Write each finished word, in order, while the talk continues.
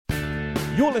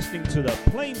You're listening to the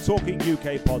Plain Talking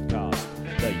UK podcast,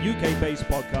 the UK-based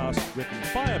podcast written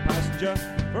by a passenger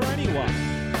for anyone.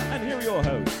 And here are your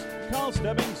hosts, Carl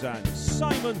Stebbings and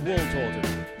Simon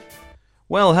Waltorton.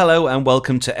 Well, hello and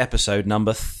welcome to episode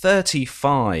number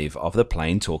 35 of the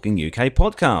Plain Talking UK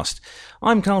podcast.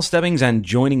 I'm Carl Stebbings, and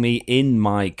joining me in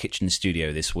my kitchen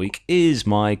studio this week is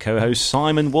my co-host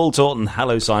Simon Waltorton.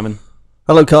 Hello, Simon.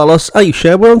 Hello, Carlos. Are you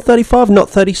sure we're on 35, not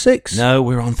 36? No,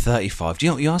 we're on 35. Do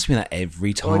you ask me that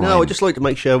every time? I know. I just like to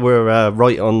make sure we're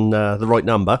right on the right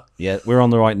number. Yeah, we're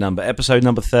on the right number. Episode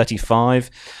number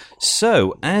 35.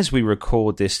 So, as we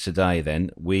record this today, then,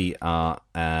 we are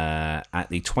at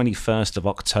the 21st of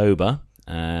October,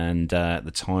 and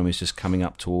the time is just coming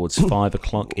up towards 5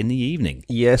 o'clock in the evening.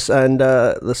 Yes, and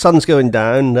the sun's going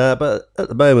down, but at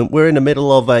the moment we're in the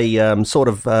middle of a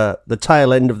the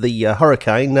tail end of the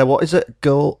hurricane. Now, what is it?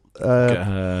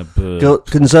 Gonzola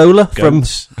from...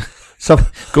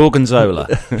 Gorgonzola.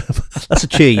 That's a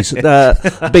cheese,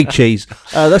 big cheese.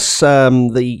 That's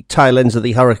the tail ends of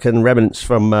the hurricane remnants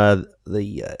from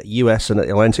the US and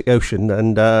Atlantic Ocean,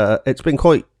 and it's been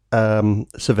quite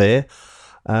severe.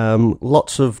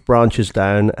 Lots of branches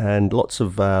down and lots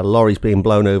of lorries being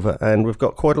blown over, and we've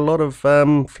got quite a lot of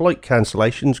flight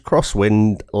cancellations,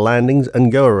 crosswind landings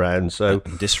and go-around. So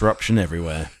disruption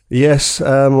everywhere. Yes,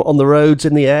 on the roads,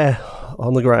 in the air,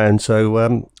 on the ground.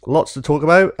 So lots to talk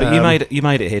about. But you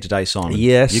made it here today, Simon.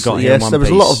 Yes, you got here in one there was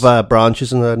piece. a lot of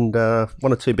branches and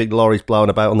one or two big lorries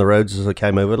blowing about on the roads as I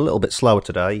came over. A little bit slower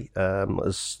today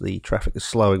as the traffic is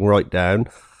slowing right down.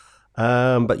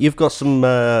 But you've got some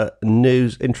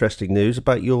interesting news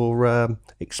about your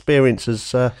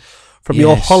experiences from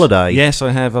your holiday. Yes, I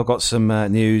have. I've got some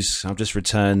news. I've just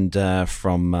returned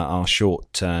from our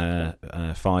short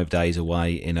 5 days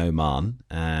away in Oman,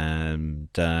 and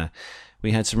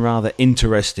we had some rather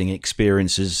interesting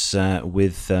experiences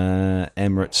with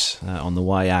Emirates on the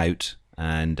way out,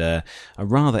 and a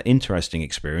rather interesting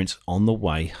experience on the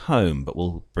way home. But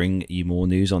we'll bring you more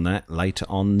news on that later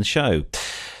on the show.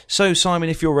 So, Simon,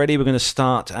 if you're ready, we're going to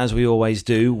start, as we always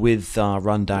do, with our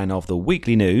rundown of the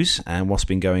weekly news and what's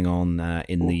been going on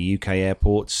in the UK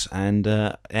airports and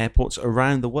airports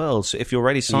around the world. So, if you're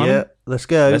ready, Simon, yeah, let's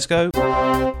go. Let's go.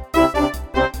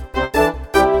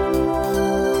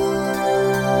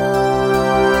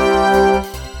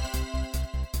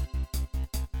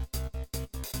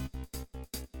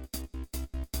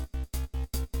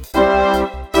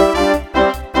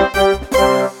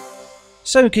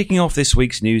 So, kicking off this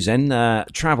week's news then,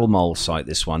 Travel Mole site,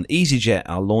 this one. EasyJet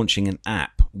are launching an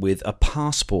app with a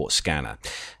passport scanner.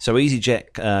 So,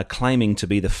 EasyJet claiming to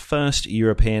be the first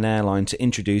European airline to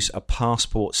introduce a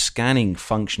passport scanning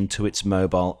function to its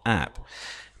mobile app.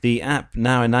 The app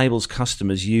now enables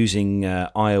customers using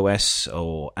iOS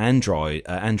or Android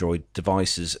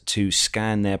devices to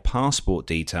scan their passport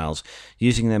details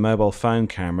using their mobile phone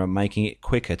camera, making it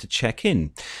quicker to check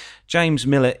in. James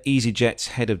Miller, EasyJet's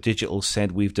head of digital,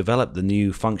 said, "We've developed the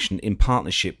new function in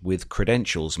partnership with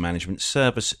credentials management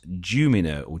service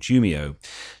Jumio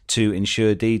to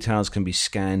ensure details can be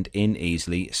scanned in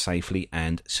easily, safely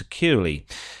and securely.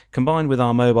 Combined with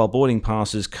our mobile boarding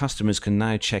passes, customers can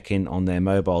now check in on their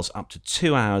mobiles up to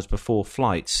 2 hours before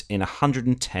flights in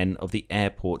 110 of the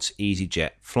airports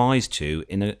EasyJet flies to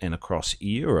in across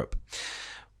Europe."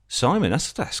 Simon,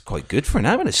 that's quite good for an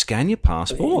hour to scan your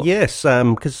passport. Yes,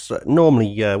 because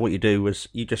normally what you do is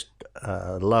you just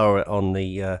lower it on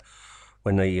the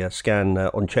when they scan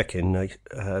on check-in. They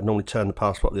normally turn the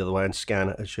passport the other way and scan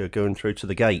it as you're going through to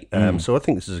the gate. So I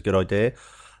think this is a good idea.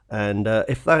 And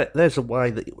if there's a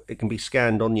way that it can be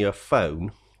scanned on your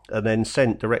phone and then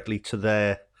sent directly to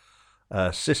their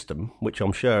system, which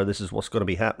I'm sure this is what's going to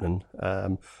be happening.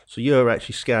 So you're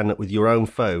actually scanning it with your own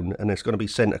phone, and it's going to be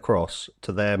sent across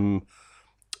to them.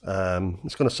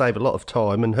 It's going to save a lot of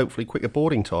time and hopefully quicker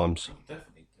boarding times.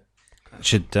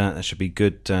 That should be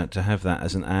good to have that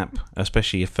as an app,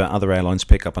 especially if other airlines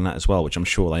pick up on that as well, which I'm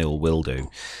sure they all will do.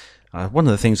 One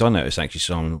of the things I noticed, actually,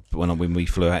 Simon, when we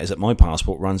flew out, is that my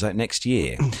passport runs out next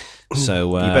year.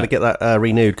 So you better get that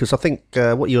renewed, because I think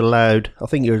you're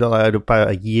allowed about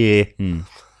a year.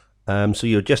 So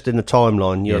you're just in the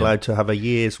timeline. You're allowed to have a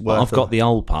year's worth. I've got the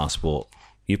old passport.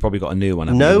 You've probably got a new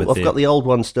one. No, I've got the old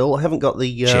one still. I haven't got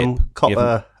the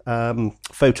copper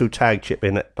photo tag chip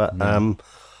in it, but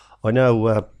I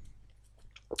know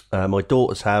my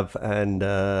daughters have, and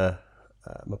my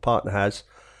partner has.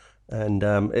 And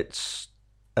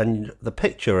and the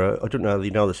picture, I don't know if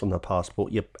you know this on the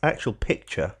passport, your actual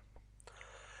picture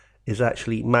is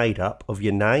actually made up of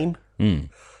your name.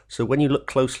 So when you look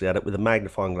closely at it with a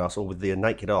magnifying glass or with the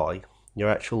naked eye, your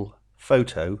actual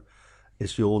photo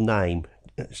is your name.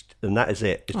 and that is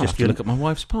it. It's I'll have to look at my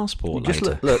wife's passport just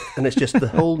later. look, and it's just the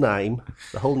whole name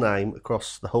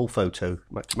across the whole photo.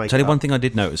 To make Tell you it one up. thing I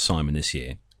did notice, Simon, this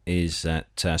year is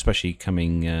that, especially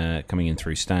coming in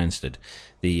through Stansted,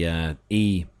 the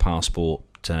e-passport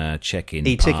check-in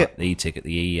E-ticket? part, the e-ticket,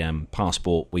 the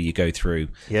passport where you go through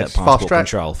Yes, passport fast track.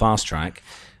 control, fast track,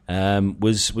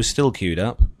 was still queued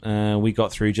up. We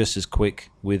got through just as quick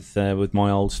with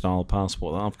my old style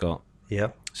passport that I've got. Yeah.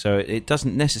 So it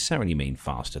doesn't necessarily mean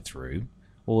faster through,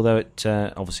 although it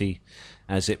obviously,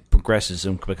 as it progresses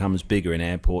and becomes bigger in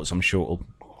airports, I'm sure it'll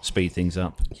speed things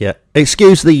up. Yeah.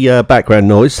 Excuse the background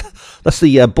noise. That's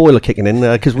the boiler kicking in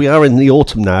because we are in the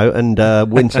autumn now and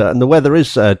winter, and the weather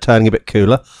is turning a bit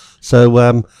cooler.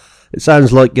 So it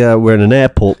sounds like we're in an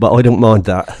airport, but I don't mind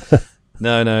that.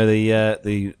 No,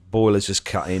 the boiler's just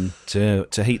cut in to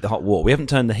heat the hot water. We haven't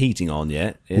turned the heating on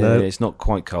yet. No. It's not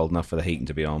quite cold enough for the heating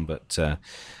to be on. But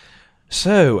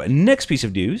so, next piece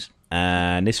of news,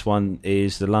 and this one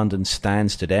is the London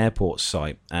Stansted Airport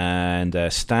site. And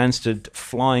Stansted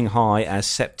flying high as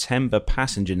September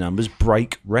passenger numbers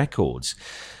break records.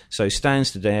 So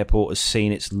Stansted Airport has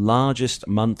seen its largest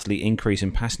monthly increase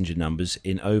in passenger numbers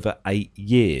in over 8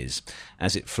 years,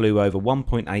 as it flew over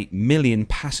 1.8 million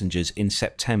passengers in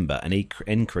September, an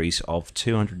increase of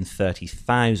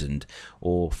 230,000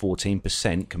 or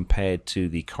 14% compared to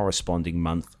the corresponding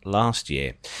month last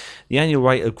year. The annual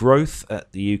rate of growth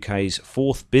at the UK's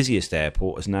fourth busiest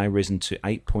airport has now risen to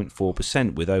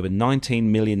 8.4%, with over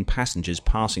 19 million passengers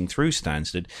passing through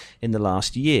Stansted in the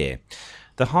last year,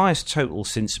 the highest total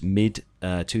since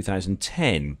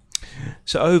mid-2010.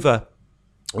 So over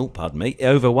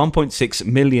 1.6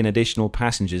 million additional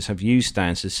passengers have used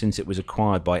Stansted since it was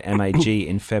acquired by MAG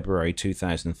in February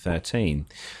 2013.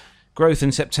 Growth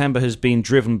in September has been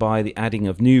driven by the adding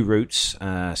of new routes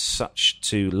such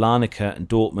to Larnaca,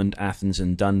 Dortmund, Athens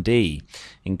and Dundee,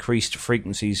 increased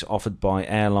frequencies offered by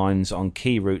airlines on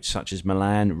key routes such as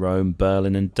Milan, Rome,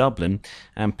 Berlin and Dublin,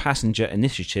 and passenger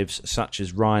initiatives such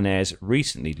as Ryanair's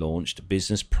recently launched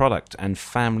business product and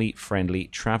family-friendly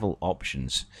travel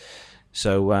options.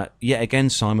 So, yet again,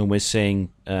 Simon, we're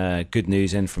seeing good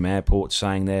news in from airports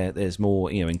saying there's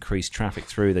more, increased traffic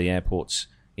through the airports,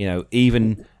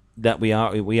 even that we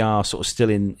are sort of still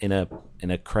in a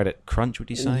credit crunch, would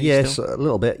you say? Yes, still? a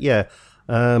little bit, yeah.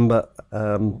 But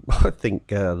I think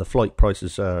the flight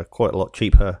prices are quite a lot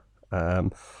cheaper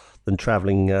than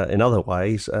travelling in other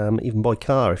ways, even by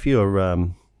car. If you're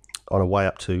on a way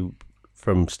up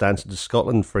from Stansted to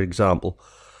Scotland, for example,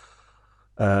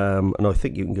 and I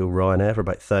think you can go Ryanair for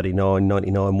about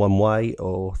 $39.99 one way,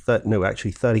 or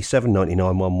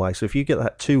 $37.99 one way. So if you get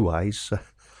that two ways,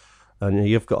 and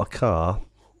you've got a car,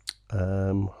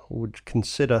 would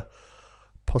consider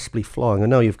possibly flying. I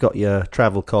know you've got your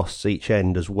travel costs each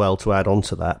end as well to add on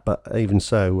to that, but even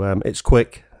so, it's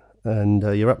quick, and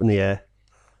you're up in the air,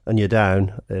 and you're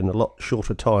down in a lot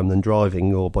shorter time than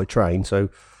driving or by train. So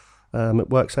it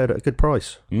works out at a good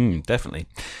price. Definitely.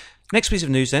 Next piece of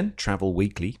news then, Travel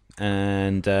Weekly,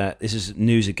 and this is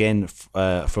news again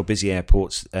for busy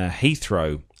airports.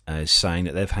 Heathrow is saying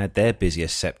that they've had their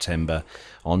busiest September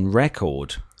on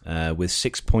record, with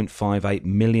 6.58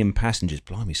 million passengers.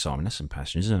 Blimey, Simon, that's some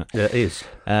passengers, isn't it? Yeah, it is.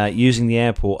 Using the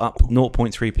airport, up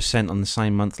 0.3% on the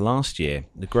same month last year.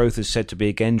 The growth is said to be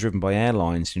again driven by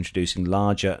airlines introducing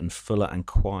larger and fuller and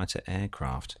quieter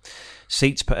aircraft.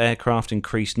 Seats per aircraft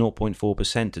increased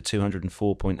 0.4% to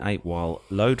 204.8, while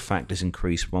load factors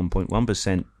increased 1.1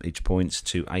 percentage points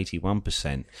to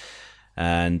 81%.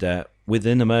 And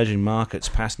within emerging markets,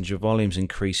 passenger volumes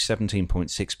increased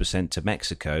 17.6% to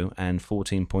Mexico and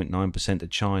 14.9% to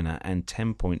China and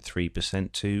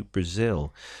 10.3% to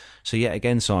Brazil. So yet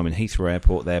again, Simon, Heathrow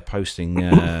Airport, they're posting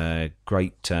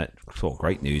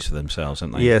great news for themselves,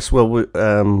 aren't they? Yes, well,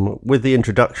 with the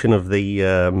introduction of the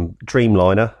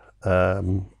Dreamliner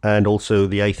and also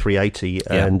the A380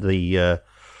 and the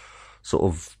sort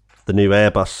of the new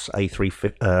Airbus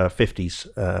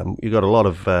A350s, you've got a lot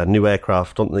of new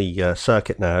aircraft on the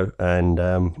circuit now and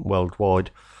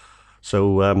worldwide.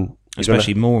 So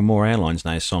especially more and more airlines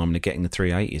now, Simon, are getting the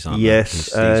 380s, aren't they?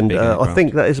 Yes, and I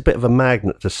think that is a bit of a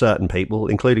magnet to certain people,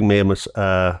 including me and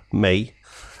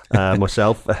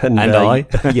myself, and I.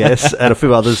 Yes, and a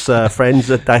few others, friends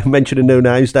that I mentioned in no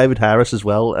names, David Harris as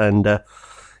well, and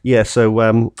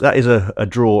so that is a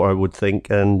draw, I would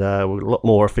think, and a lot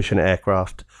more efficient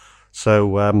aircraft.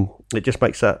 So it just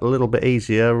makes that a little bit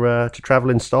easier to travel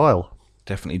in style.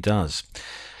 Definitely does.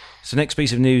 So next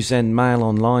piece of news then, Mail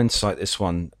Online site, this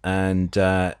one, and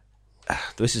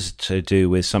this is to do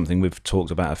with something we've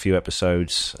talked about a few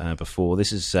episodes before.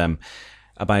 This is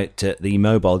about the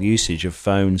mobile usage of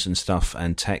phones and stuff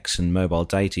and text and mobile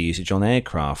data usage on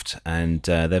aircraft. And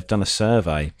they've done a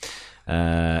survey,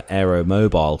 Aero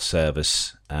Mobile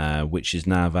service, which is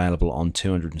now available on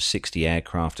 260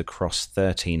 aircraft across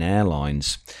 13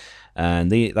 airlines.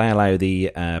 And they allow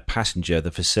the passenger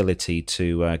the facility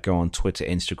to go on Twitter,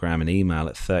 Instagram and email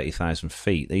at 30,000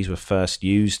 feet. These were first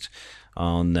used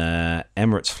on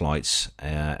Emirates flights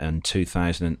in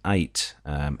 2008,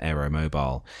 Aero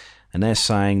Mobile. And they're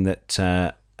saying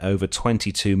that over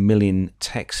 22 million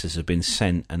texts have been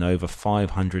sent and over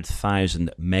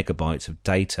 500,000 megabytes of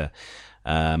data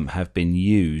have been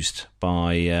used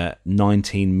by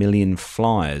 19 million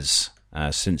flyers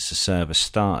since the service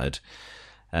started.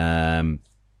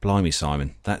 Blimey,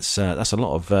 Simon, that's a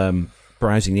lot of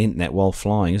browsing the internet while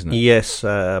flying, isn't it? Yes,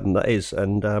 that is.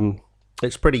 And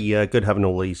it's pretty good having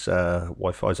all these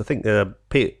Wi-Fis. I think there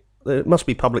must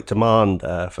be public demand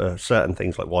for certain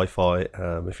things like Wi-Fi.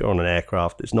 If you're on an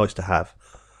aircraft, it's nice to have.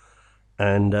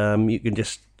 And you can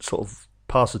just sort of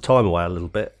pass the time away a little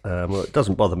bit. Well, it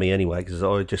doesn't bother me anyway, because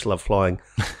I just love flying.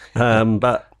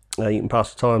 But you can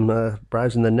pass the time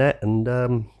browsing the net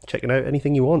and checking out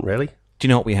anything you want, really. Do you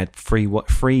know what? We had free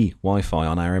Wi-Fi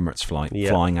on our Emirates flight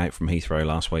flying out from Heathrow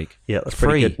last week. Yeah, that's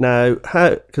pretty good. Now,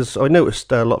 because I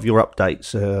noticed a lot of your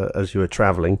updates as you were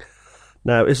travelling.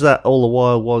 Now, is that all the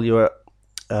while you were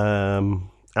at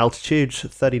altitude,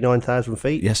 39,000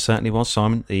 feet? Yes, certainly was,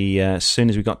 Simon. As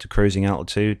soon as we got to cruising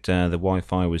altitude, the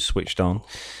Wi-Fi was switched on.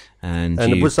 And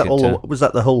was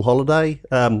that the whole holiday?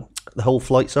 The whole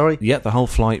flight, sorry? Yeah, the whole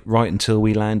flight right until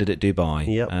we landed at Dubai.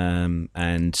 Yep.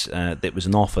 And it was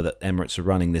an offer that Emirates are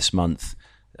running this month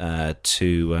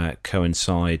to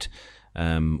coincide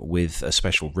with a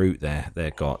special route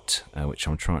they've got, which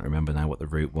I'm trying to remember now what the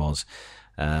route was.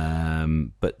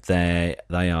 But they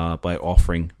are by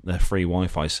offering their free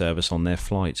Wi-Fi service on their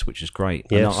flights, which is great.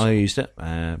 Yes. And I used it.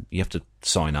 You have to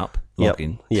sign up, log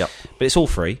in. Yep. But it's all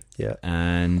free. Yeah.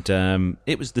 And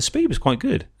the speed was quite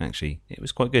good, actually. It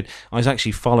was quite good. I was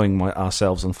actually following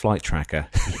ourselves on Flight Tracker.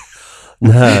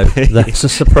 No, that's a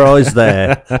surprise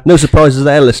there. No surprises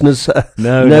there, listeners.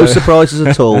 No surprises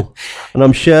at all. And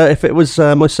I'm sure if it was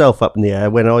myself up in the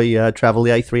air when I travel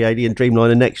the A380 and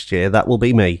Dreamliner next year, that will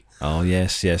be me. Oh,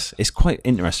 yes. It's quite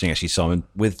interesting, actually, Simon,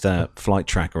 with Flight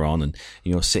Tracker on, and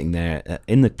you're sitting there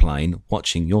in the plane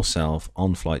watching yourself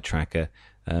on Flight Tracker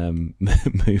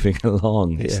moving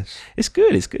along. It's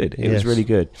good. It was really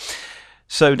good.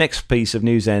 So next piece of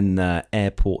news then,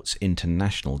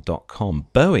 airportsinternational.com.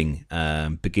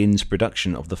 Boeing begins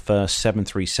production of the first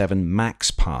 737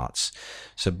 MAX parts.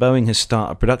 So Boeing has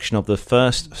started production of the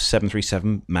first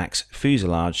 737 MAX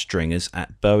fuselage stringers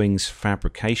at Boeing's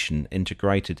Fabrication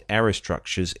Integrated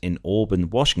Aerostructures in Auburn,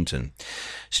 Washington.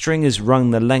 Stringers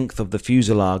run the length of the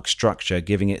fuselage structure,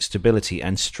 giving it stability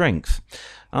and strength.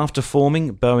 After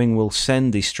forming, Boeing will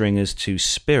send the stringers to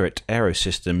Spirit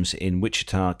Aerosystems in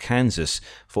Wichita, Kansas,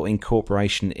 for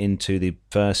incorporation into the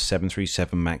first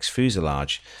 737 MAX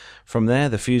fuselage. From there,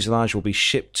 the fuselage will be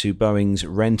shipped to Boeing's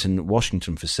Renton,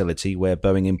 Washington facility, where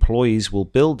Boeing employees will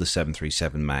build the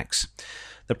 737 MAX.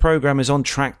 The program is on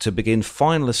track to begin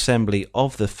final assembly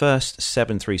of the first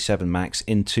 737 MAX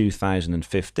in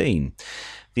 2015.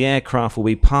 The aircraft will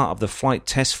be part of the flight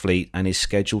test fleet and is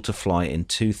scheduled to fly in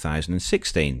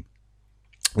 2016.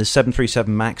 The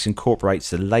 737 MAX incorporates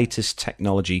the latest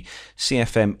technology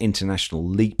CFM International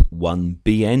LEAP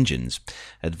 1B engines,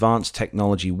 advanced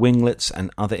technology winglets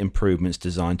and other improvements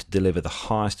designed to deliver the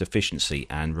highest efficiency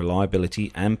and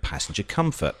reliability and passenger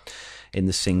comfort in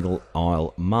the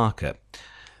single-aisle market.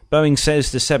 Boeing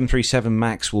says the 737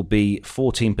 MAX will be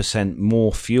 14%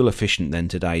 more fuel efficient than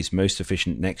today's most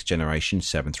efficient next-generation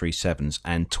 737s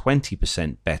and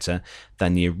 20% better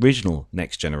than the original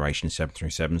next-generation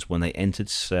 737s when they entered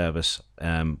service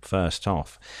first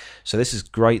off. So this is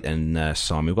great then,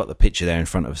 Simon. We've got the picture there in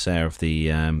front of us there of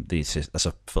that's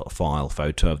a file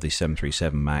photo of the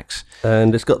 737 MAX.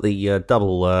 And it's got the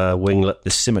double winglet.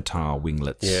 The scimitar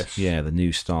winglets. Yes. Yeah, the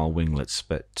new style winglets,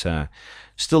 but...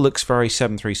 still looks very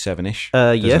 737-ish.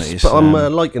 Yes, but I'm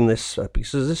liking this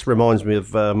because this reminds me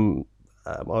of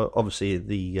obviously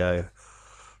the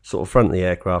sort of front of the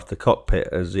aircraft, the cockpit,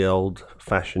 as the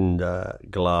old-fashioned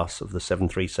glass of the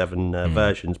 737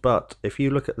 versions. But if you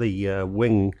look at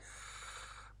the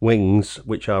wings,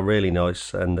 which are really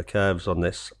nice, and the curves on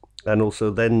this, and also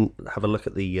then have a look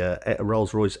at the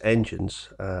Rolls-Royce engines,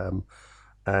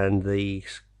 and the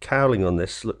cowling on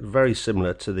this look very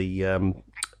similar to the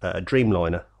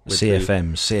Dreamliner.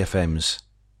 CFMs.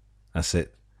 That's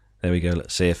it. There we go.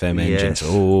 CFM engines.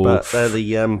 Oh, but they're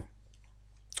the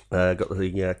got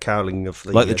the cowling of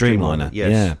the like the Dreamliner.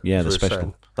 Yes, yeah, the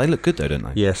special. They look good though, don't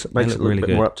they? Yes, it makes it a little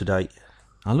bit more up to date.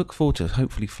 I look forward to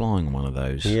hopefully flying on one of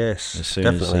those. Yes, as soon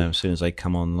definitely. as they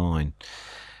come online.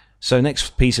 So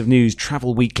next piece of news,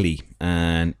 Travel Weekly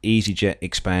and EasyJet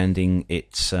expanding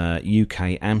its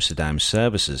UK Amsterdam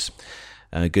services.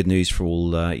 Good news for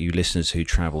all you listeners who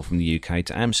travel from the UK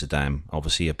to Amsterdam,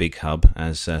 obviously a big hub,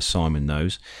 as Simon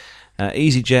knows.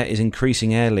 EasyJet is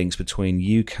increasing air links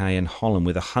between UK and Holland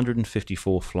with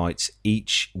 154 flights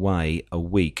each way a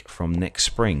week from next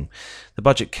spring. The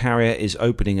budget carrier is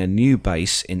opening a new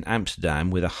base in Amsterdam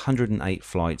with 108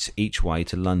 flights each way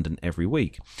to London every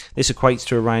week. This equates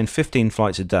to around 15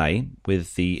 flights a day,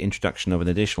 with the introduction of an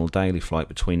additional daily flight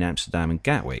between Amsterdam and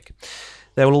Gatwick.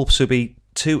 There will also be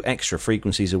 2 extra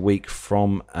frequencies a week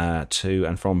from to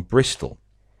and from Bristol.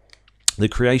 The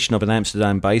creation of an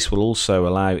Amsterdam base will also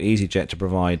allow EasyJet to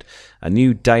provide a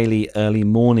new daily early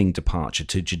morning departure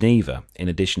to Geneva, in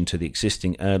addition to the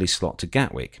existing early slot to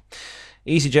Gatwick.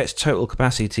 EasyJet's total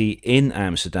capacity in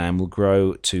Amsterdam will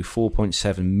grow to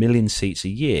 4.7 million seats a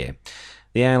year.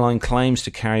 The airline claims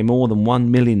to carry more than 1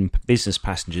 million business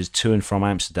passengers to and from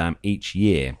Amsterdam each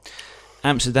year.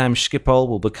 Amsterdam Schiphol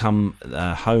will become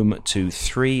home to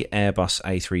 3 Airbus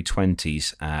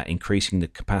A320s, increasing the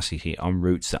capacity on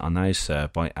routes that are now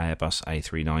served by Airbus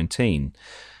A319.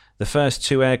 The first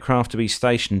 2 aircraft to be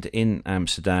stationed in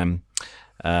Amsterdam...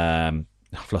 I've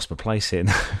lost my place here.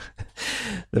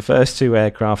 The first 2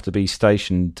 aircraft to be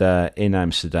stationed in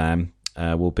Amsterdam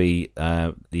will be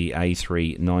the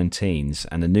A319s,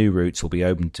 and the new routes will be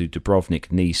open to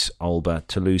Dubrovnik, Nice, Alba,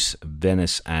 Toulouse,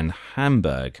 Venice and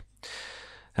Hamburg.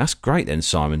 That's great then,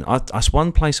 Simon. That's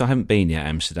one place I haven't been yet,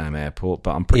 Amsterdam Airport,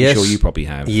 but I'm pretty sure you probably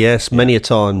have. Yes, many a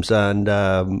times, and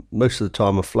most of the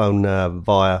time I've flown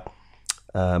via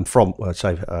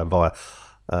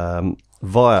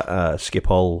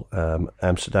Schiphol,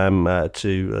 Amsterdam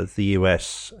to the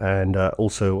US, and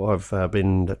also I've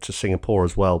been to Singapore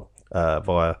as well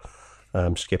via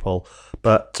Schiphol.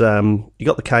 But you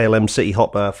got the KLM City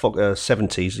Hopper Fokker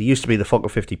 70s. It used to be the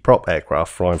Fokker 50 prop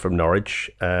aircraft flying from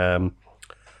Norwich.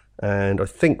 And I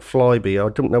think Flybe, I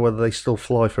don't know whether they still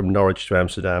fly from Norwich to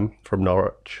Amsterdam, from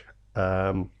Norwich.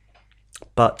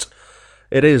 But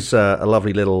it is a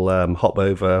lovely little hop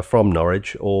over from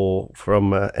Norwich or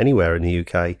from anywhere in the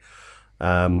UK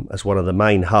as one of the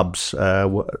main hubs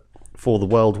for the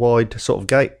worldwide sort of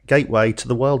gateway to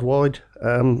the worldwide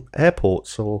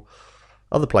airports or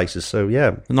other places. So,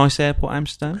 yeah. A nice airport,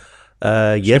 Amsterdam?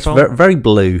 Yes, very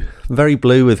blue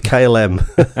with KLM,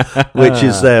 which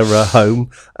is their home,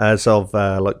 as of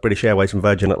like British Airways and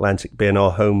Virgin Atlantic being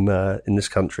our home in this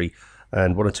country,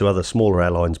 and 1 or 2 other smaller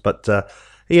airlines. But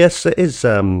yes, it is.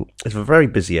 It's a very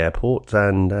busy airport,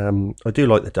 and I do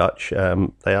like the Dutch.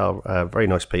 They are very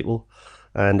nice people,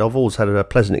 and I've always had a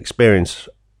pleasant experience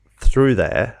through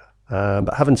there.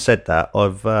 But having said that,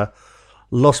 I've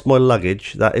lost my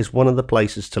luggage. That is one of the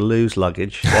places to lose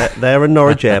luggage. They're in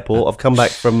Norwich Airport. I've come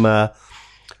back from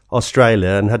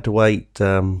Australia and had to wait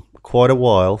quite a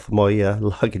while for my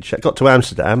luggage. I got to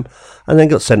Amsterdam and then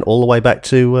got sent all the way back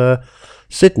to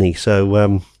Sydney.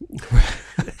 So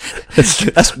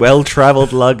that's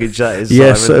well-travelled luggage, that is.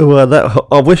 Yes, Simon. so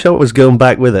I wish I was going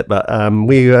back with it, but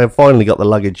we finally got the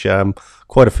luggage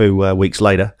quite a few weeks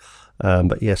later.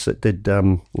 But yes, it did.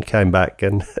 It came back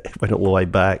and it went all the way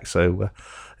back. So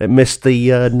it missed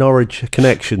the Norwich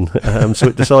connection. So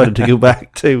it decided to go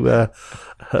back to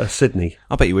Sydney.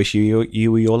 I bet you wish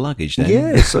you were your luggage then.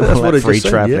 Yes, that's what it free just said.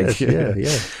 travelling. Yes,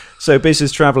 yeah. So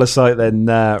business traveller site then,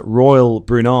 Royal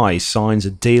Brunei signs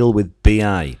a deal with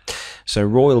BA. So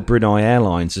Royal Brunei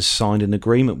Airlines has signed an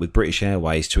agreement with British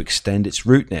Airways to extend its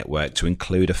route network to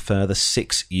include a further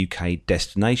 6 UK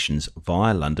destinations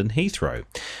via London Heathrow.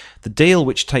 The deal,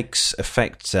 which takes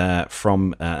effect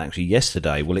from actually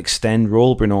yesterday, will extend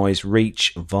Royal Brunei's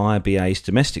reach via BA's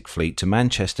domestic fleet to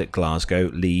Manchester,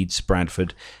 Glasgow, Leeds,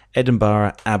 Bradford,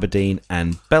 Edinburgh, Aberdeen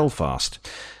and Belfast.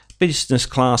 Business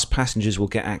class passengers will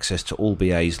get access to all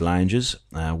BA's lounges,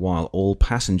 while all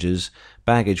passengers'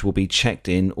 baggage will be checked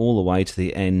in all the way to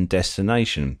the end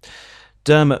destination.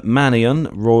 Dermot Manion,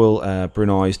 Royal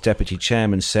Brunei's deputy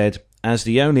chairman, said, "As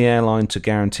the only airline to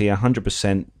guarantee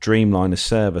 100% Dreamliner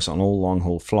service on all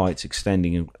long-haul flights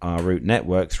extending our route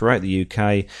network throughout the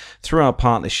UK through our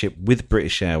partnership with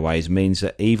British Airways means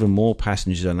that even more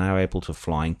passengers are now able to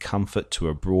fly in comfort to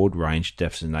a broad range of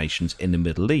destinations in the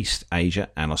Middle East, Asia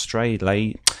and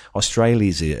Australasia. I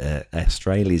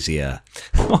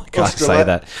can't say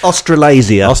that.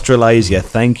 Australasia.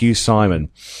 Thank you, Simon.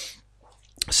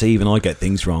 See, even I get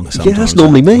things wrong sometimes. Yeah, that's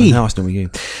normally me. No, it's normally you.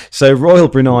 So Royal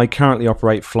Brunei currently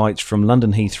operate flights from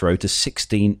London Heathrow to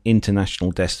 16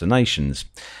 international destinations.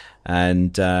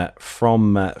 And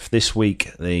from this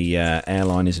week, the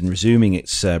airline is resuming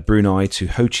its Brunei to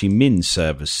Ho Chi Minh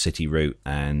service city route,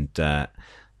 and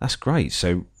that's great.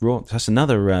 So that's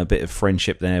another bit of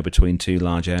friendship there between two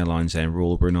large airlines there,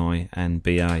 Royal Brunei and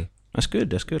BA. That's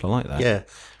good. I like that. Yeah,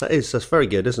 that's very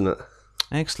good, isn't it?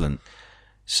 Excellent.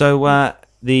 So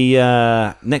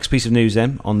the next piece of news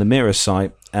then on the Mirror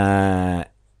site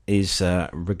is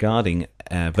regarding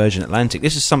Virgin Atlantic.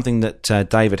 This is something that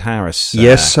David Harris...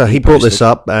 he brought this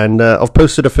up, and I've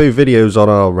posted a few videos on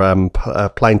our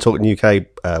Plane Talking UK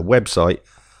website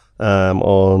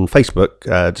on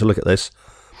Facebook to look at this.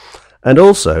 And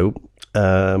also,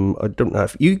 I don't know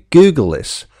if you Google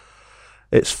this,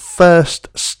 its first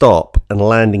stop and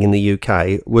landing in the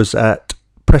UK was at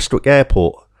Prestwick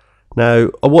Airport. Now,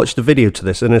 I watched a video to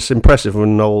this, and it's impressive,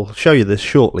 and I'll show you this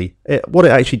shortly. What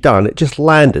it actually done, it just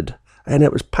landed, and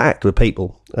it was packed with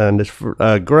people. And it's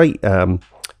a great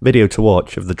video to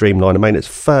watch of the Dreamliner making its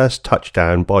first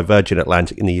touchdown by Virgin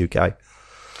Atlantic in the UK.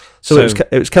 So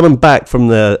it was coming back from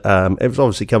the... it was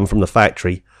obviously coming from the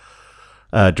factory,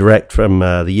 direct from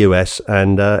the US,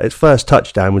 and its first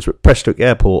touchdown was at Prestwick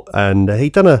Airport, and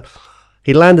he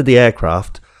landed the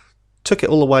aircraft, took it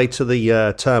all the way to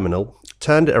the terminal,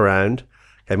 turned it around,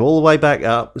 came all the way back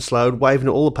up and slowed, waving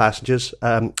at all the passengers,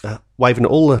 waving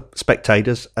at all the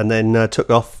spectators, and then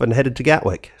took off and headed to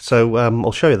Gatwick. So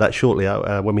I'll show you that shortly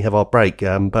when we have our break.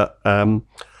 But the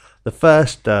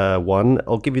first one,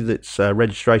 I'll give you its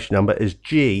registration number, is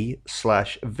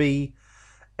G/VNEW.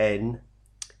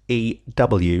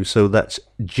 So that's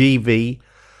GVNEW,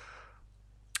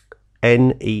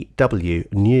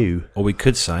 new. Or we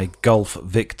could say Golf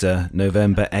Victor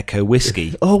November Echo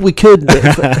Whiskey. Oh, we could.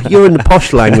 You're in the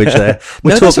posh language there.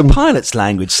 That's a pilot's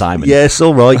language, Simon. Yes,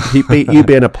 all right. You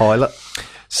being a pilot.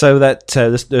 So that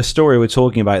the story we're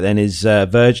talking about then is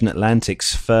Virgin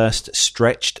Atlantic's first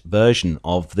stretched version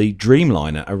of the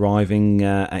Dreamliner arriving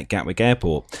at Gatwick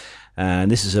Airport. And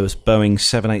this is a Boeing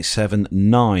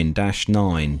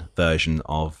 787-9-9 version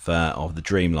of the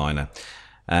Dreamliner.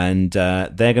 And they're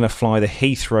going to fly the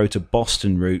Heathrow to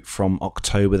Boston route from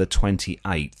October the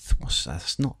 28th.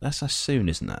 That's as soon,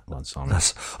 isn't that one, Simon?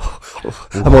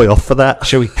 Am I off for that?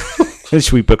 Should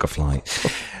we book a flight?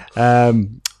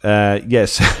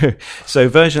 Yes. So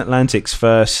Virgin Atlantic's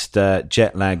first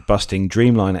jet lag busting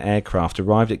Dreamliner aircraft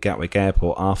arrived at Gatwick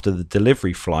Airport after the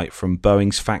delivery flight from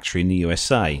Boeing's factory in the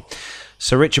USA.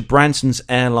 Sir Richard Branson's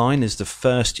airline is the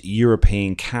first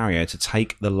European carrier to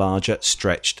take the larger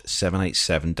stretched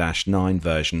 787-9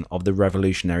 version of the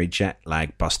revolutionary jet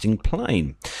lag busting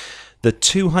plane. The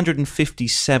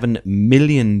 $257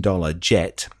 million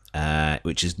jet,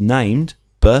 which is named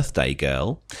Birthday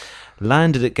Girl,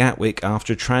 landed at Gatwick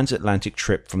after a transatlantic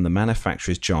trip from the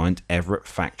manufacturer's giant Everett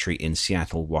factory in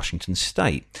Seattle, Washington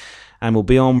State, and will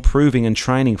be on proving and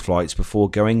training flights before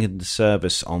going into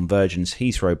service on Virgin's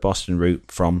Heathrow-Boston route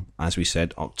from, as we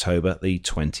said, October the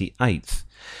 28th.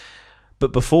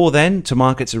 But before then, to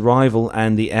mark its arrival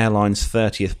and the airline's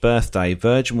 30th birthday,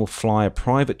 Virgin will fly a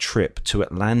private trip to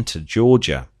Atlanta,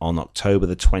 Georgia on October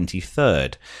the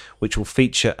 23rd, which will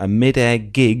feature a mid-air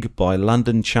gig by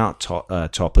London chart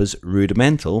toppers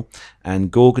Rudimental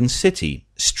and Gorgon City,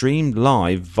 streamed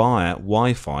live via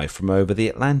Wi-Fi from over the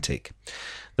Atlantic.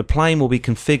 The plane will be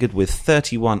configured with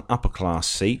 31 upper-class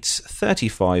seats,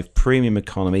 35 premium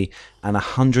economy and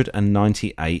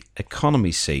 198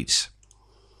 economy seats.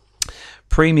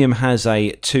 Premium has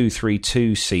a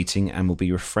 232 seating and will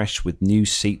be refreshed with new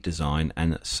seat design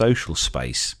and social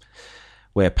space,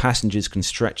 where passengers can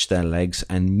stretch their legs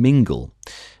and mingle.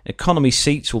 Economy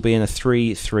seats will be in a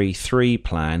 333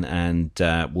 plan and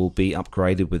will be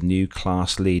upgraded with new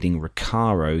class-leading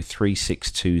Recaro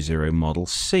 3620 model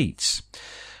seats.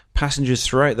 Passengers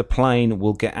throughout the plane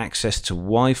will get access to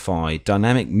Wi-Fi,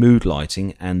 dynamic mood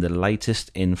lighting, and the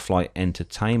latest in-flight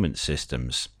entertainment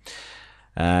systems.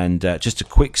 And just a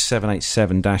quick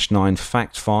 787-9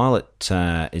 fact file, it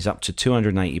is up to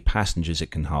 280 passengers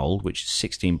it can hold, which is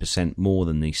 16% more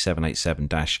than the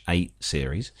 787-8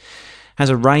 series. Has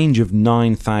a range of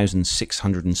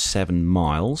 9,607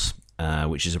 miles,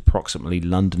 which is approximately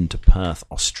London to Perth,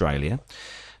 Australia.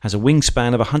 Has a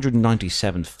wingspan of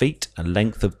 197 feet, a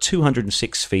length of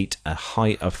 206 feet, a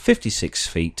height of 56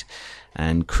 feet,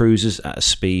 and cruises at a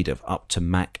speed of up to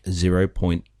Mach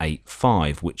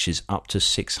 0.85, which is up to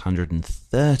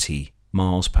 630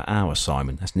 miles per hour,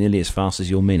 Simon. That's nearly as fast as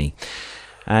your Mini.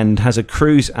 And has a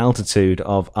cruise altitude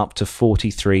of up to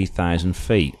 43,000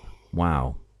 feet.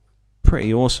 Wow.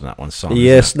 Pretty awesome, that one, Simon.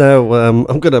 Yes, no,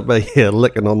 I'm going to be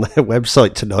looking on their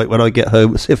website tonight when I get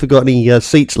home, see if we've got any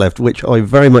seats left, which I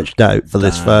very much doubt for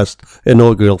this first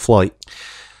inaugural flight.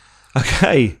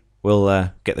 Okay,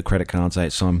 We'll get the credit cards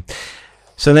out, Simon.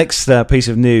 So next piece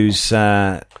of news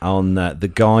on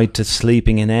the Guide to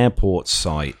Sleeping in Airports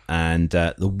site and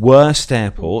the worst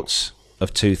airports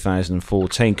of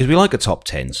 2014, because we like a top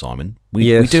 10, Simon.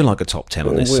 We do like a top 10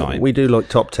 on this site. We do like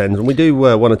top 10s, and we do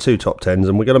one or two top 10s,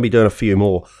 and we're going to be doing a few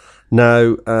more.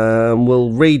 Now,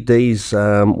 we'll read these,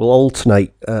 we'll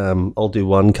alternate. I'll do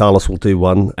one, Carlos will do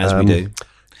one. As we do.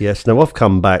 Yes, now I've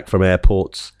come back from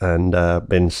airports and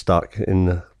been stuck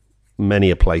in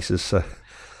many places,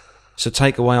 So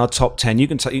take away our top 10. You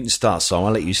can start, Simon.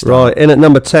 I'll let you start. Right, in at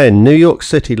number 10, New York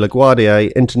City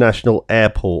LaGuardia International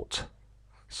Airport.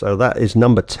 So that is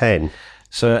number 10.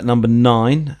 So at number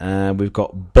 9, we've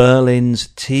got Berlin's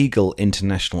Tegel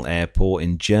International Airport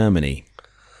in Germany.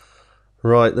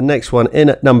 Right, the next one, in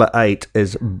at number 8,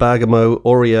 is Bergamo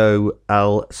Orio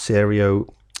al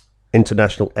Serio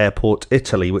International Airport,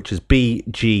 Italy, which is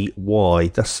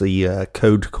BGY. That's the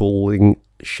code calling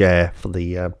share for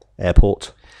the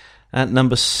airport. At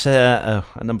number 7.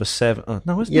 Number 7 gone?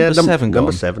 Number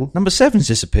 7. Number 7's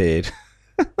disappeared.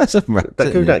 That's a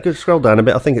Go scroll down a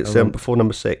bit. I think it's before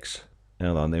number 6.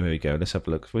 Hold on, there we go. Let's have a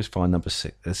look. Let's find number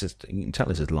 6. You can tell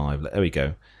this is live. There we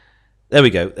go.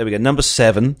 Number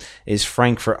 7 is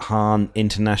Frankfurt Hahn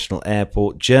International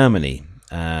Airport, Germany,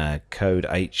 code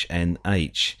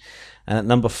HNH. And at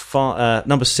number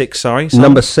 6, sorry.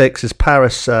 Number 6 is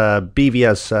Paris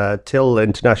BVA's Till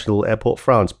International Airport,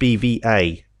 France,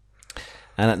 BVA.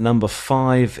 And at number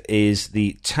 5 is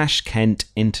the Tashkent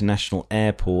International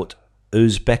Airport,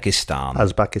 Uzbekistan.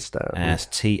 As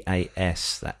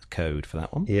TAS, that code for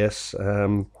that one. Yes.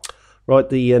 Right,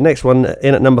 the next one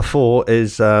in at number 4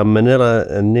 is Manila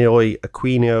Ninoy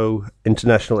Aquino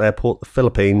International Airport, the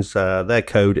Philippines. Their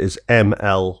code is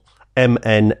MNL.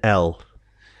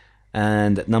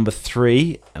 And at number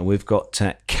 3, we've got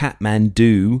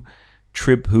Kathmandu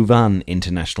Tribhuvan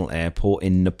International Airport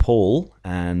in Nepal,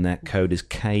 and that code is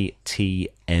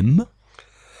KTM.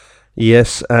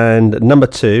 Yes, and number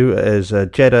 2 is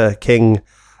Jeddah King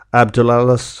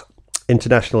Abdulaziz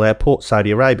International Airport,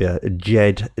 Saudi Arabia.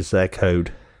 JED is their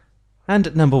code. And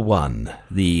at number 1,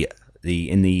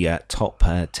 in the top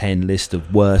 10 list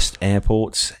of worst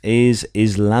airports is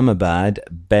Islamabad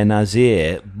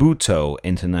Benazir Bhutto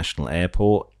International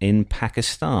Airport in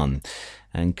Pakistan,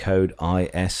 and code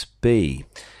ISB.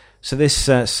 So this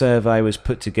survey was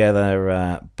put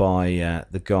together by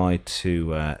the Guide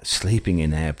to Sleeping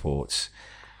in Airports,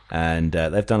 and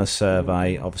they've done a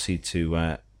survey, obviously,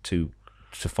 to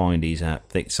find these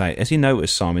things. So, as you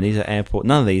noticed, Simon, these are airport.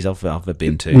 None of these I've ever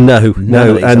been to. No,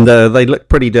 and they look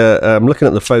pretty. Looking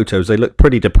at the photos, they look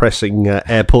pretty depressing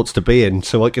airports to be in.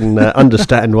 So I can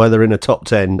understand why they're in a top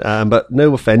 10. But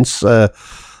no offence,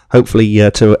 hopefully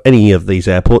to any of these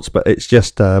airports. But it's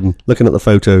just looking at the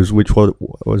photos, which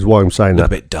was why I'm saying that. A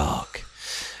bit dark.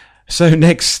 So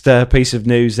next piece of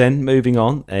news, then moving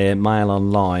on, Mail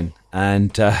Online,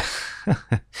 and.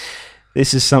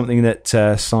 This is something that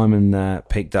Simon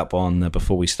picked up on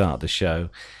before we started the show,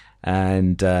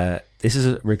 and this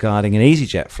is regarding an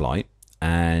EasyJet flight,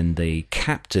 and the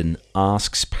captain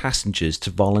asks passengers to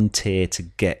volunteer to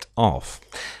get off,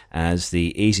 as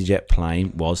the EasyJet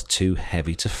plane was too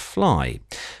heavy to fly.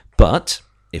 But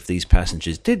if these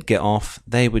passengers did get off,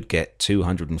 they would get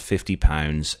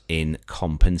 £250 in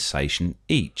compensation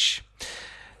each.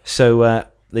 So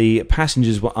the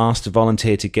passengers were asked to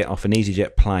volunteer to get off an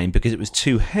EasyJet plane because it was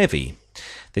too heavy.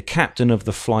 The captain of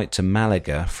the flight to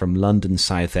Malaga from London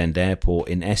Southend Airport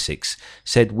in Essex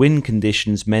said wind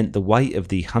conditions meant the weight of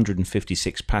the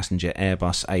 156-passenger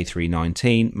Airbus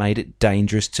A319 made it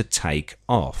dangerous to take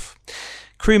off.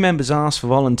 Crew members asked for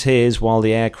volunteers while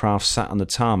the aircraft sat on the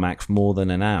tarmac for more than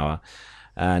an hour.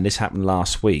 And this happened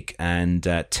last week, and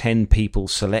 10 people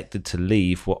selected to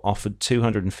leave were offered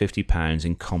 £250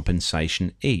 in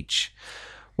compensation each.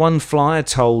 One flyer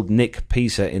told Nick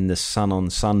Pisa in the Sun on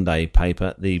Sunday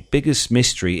paper, the biggest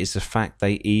mystery is the fact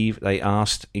they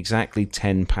asked exactly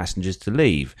 10 passengers to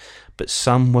leave, but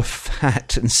some were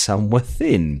fat and some were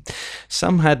thin.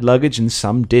 Some had luggage and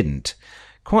some didn't.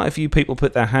 Quite a few people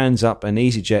put their hands up, and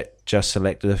EasyJet just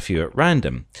selected a few at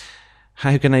random.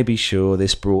 How can they be sure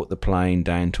this brought the plane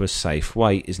down to a safe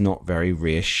weight is not very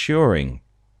reassuring.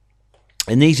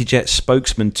 An EasyJet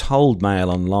spokesman told Mail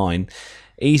Online,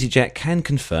 EasyJet can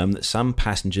confirm that some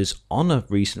passengers on a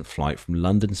recent flight from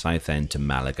London Southend to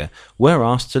Malaga were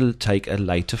asked to take a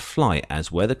later flight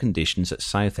as weather conditions at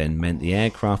Southend meant the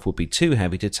aircraft would be too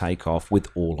heavy to take off with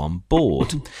all on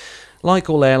board.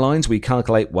 Like all airlines, we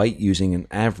calculate weight using an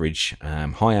average,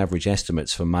 high average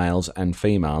estimates for males and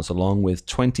females, along with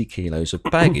 20 kilos of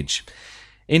baggage.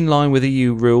 In line with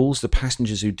EU rules, the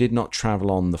passengers who did not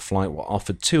travel on the flight were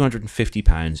offered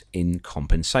 £250 in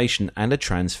compensation and a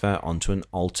transfer onto an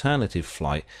alternative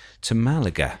flight to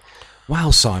Malaga.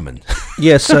 Wow, Simon.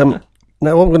 Yes. Now,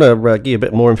 I'm going to give you a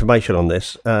bit more information on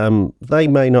this. They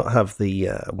may not have the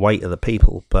weight of the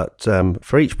people, but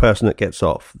for each person that gets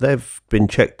off, they've been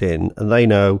checked in and they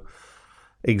know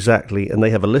exactly, and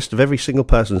they have a list of every single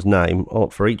person's name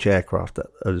for each aircraft that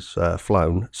has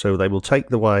flown. So they will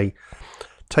take away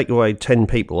 10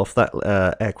 people off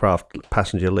that aircraft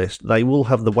passenger list. They will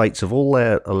have the weights of all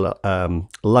their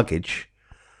luggage,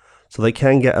 so they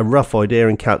can get a rough idea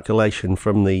and calculation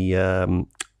from the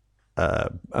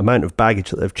amount of baggage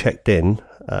that they've checked in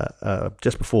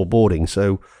just before boarding.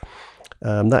 So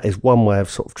that is one way of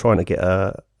sort of trying to get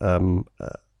a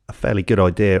fairly good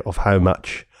idea of how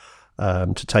much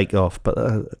to take off.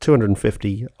 But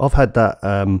 250, I've had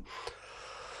that.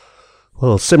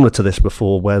 Well, similar to this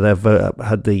before, where they've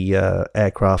had the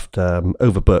aircraft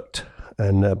overbooked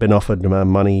and been offered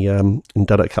money and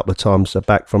done it a couple of times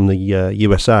back from the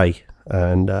USA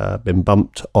and been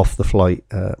bumped off the flight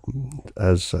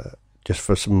as just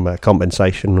for some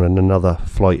compensation and another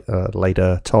flight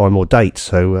later time or date.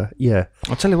 So, yeah.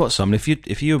 I'll tell you what, Simon,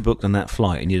 if you were booked on that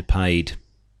flight and you'd paid,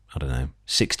 I don't know,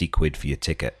 60 quid for your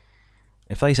ticket,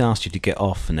 if they asked you to get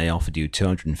off and they offered you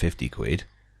 250 quid,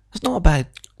 that's not a bad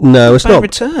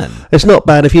return. It's not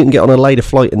bad if you can get on a later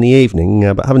flight in the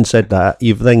evening. But having said that,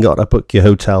 you've then got to book your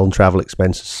hotel and travel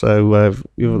expenses. So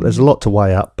there's a lot to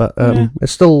weigh up, but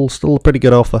it's still a pretty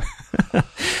good offer.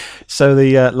 So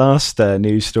the last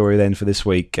news story then for this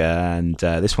week, and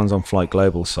this one's on Flight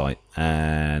Global site,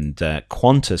 and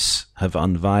Qantas have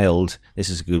unveiled, this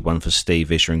is a good one for Steve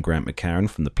Vischer and Grant McCarran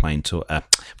from the Plane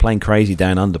Crazy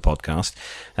Down Under podcast.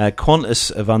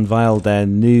 Qantas have unveiled their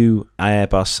new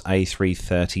Airbus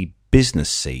A330 business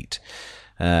seat.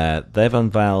 They've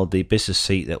unveiled the business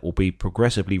seat that will be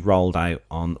progressively rolled out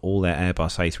on all their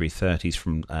Airbus A330s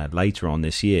from later on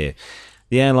this year.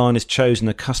 The airline has chosen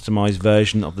a customised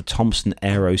version of the Thomson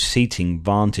Aero Seating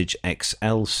Vantage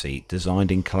XL seat,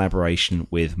 designed in collaboration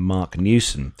with Mark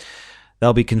Newson.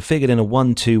 They'll be configured in a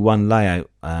 1-2-1 layout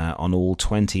on all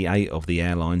 28 of the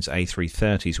airline's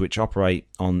A330s, which operate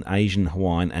on Asian,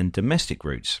 Hawaiian and domestic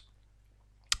routes.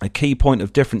 A key point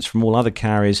of difference from all other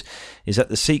carriers is that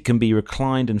the seat can be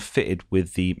reclined and fitted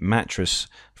with the mattress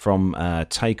from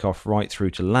takeoff right through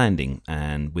to landing,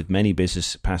 and with many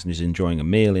business passengers enjoying a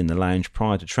meal in the lounge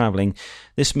prior to travelling,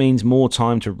 this means more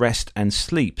time to rest and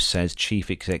sleep, says Chief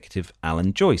Executive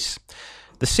Alan Joyce.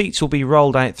 The seats will be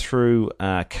rolled out through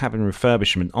cabin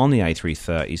refurbishment on the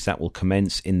A330s that will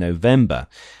commence in November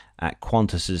at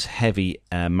Qantas's heavy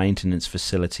maintenance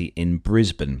facility in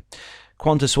Brisbane.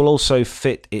 Qantas will also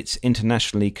fit its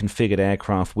internationally configured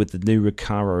aircraft with the new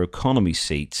Recaro economy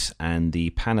seats and the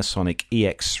Panasonic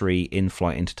EX3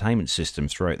 in-flight entertainment system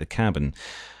throughout the cabin.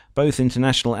 Both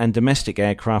international and domestic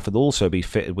aircraft will also be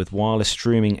fitted with wireless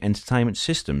streaming entertainment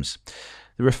systems.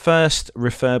 The first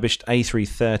refurbished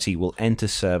A330 will enter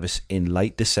service in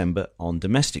late December on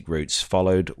domestic routes,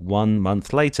 followed 1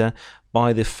 month later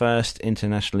by the first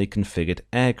internationally configured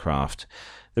aircraft.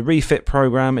 The refit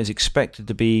program is expected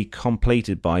to be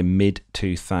completed by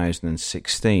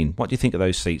mid-2016. What do you think of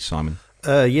those seats, Simon?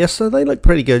 Yes, so they look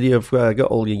pretty good. You've got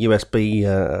all your USB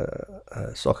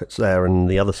sockets there and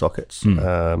the other sockets,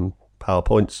 power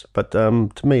points. But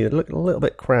to me, it looked a little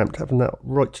bit cramped, having that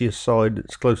right to your side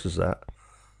as close as that.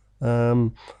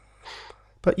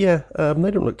 But yeah, they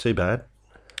don't look too bad.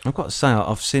 I've got to say,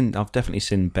 I've definitely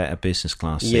seen better business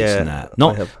class seats than that.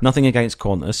 Nothing against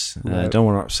Qantas. No. Don't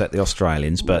want to upset the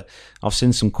Australians, but I've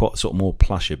seen some quite sort of more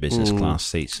plusher business class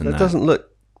seats than that. It doesn't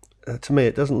look, to me,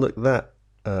 it doesn't look that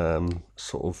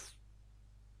sort of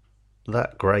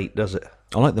that great, does it?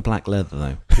 I like the black leather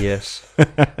though. Yes.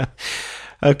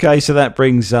 Okay, so that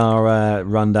brings our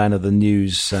rundown of the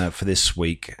news for this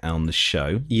week on the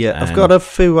show. Yeah, I've got a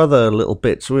few other little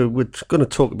bits. We're going to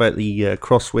talk about the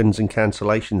crosswinds and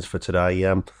cancellations for today.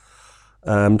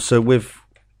 So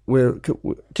we're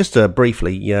just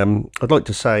briefly, I'd like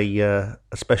to say a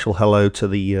special hello to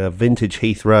the Vintage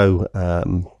Heathrow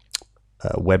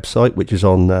website, which is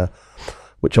on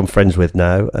which I'm friends with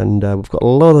now, and we've got a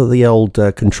lot of the old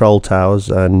control towers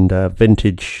and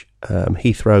vintage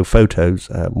Heathrow photos,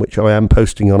 which I am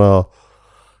posting on our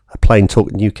Plane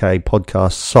Talking UK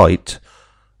podcast site.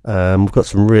 We've got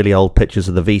some really old pictures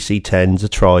of the VC-10s, the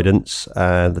Tridents,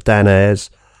 the Dan Airs,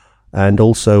 and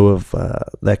also of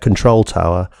their control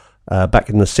tower back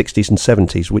in the 60s and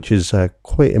 70s, which is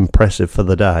quite impressive for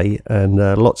the day, and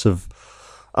lots of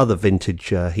other vintage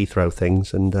Heathrow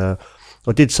things. And I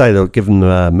did say that I'd give them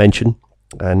a mention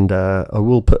and I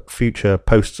will put future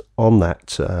posts on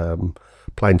that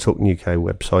Plain Talking UK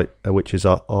website, which is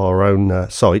our own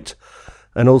site,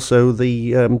 and also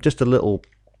the just a little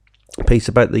piece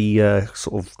about the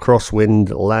sort of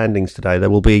crosswind landings today. There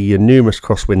will be numerous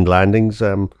crosswind landings.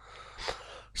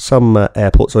 Some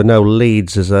airports, I know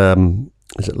Leeds is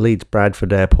it Leeds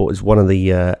Bradford Airport is one of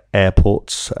the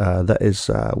airports that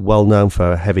is well known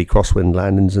for heavy crosswind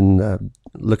landings, and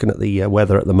looking at the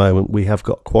weather at the moment, we have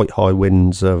got quite high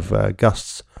winds of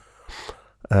gusts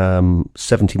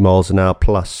 70 miles an hour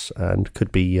plus, and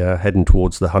could be heading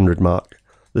towards the 100 mark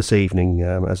this evening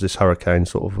as this hurricane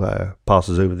sort of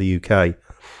passes over the UK.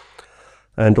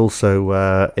 And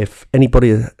also, if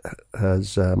anybody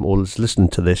has or is listening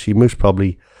to this, you most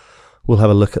probably will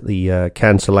have a look at the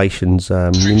cancellations.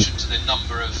 Restriction to the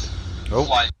number of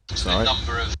flights. Sorry. The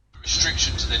number of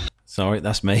restriction to the. Sorry,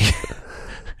 that's me.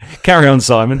 Carry on,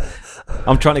 Simon.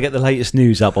 I'm trying to get the latest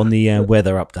news up on the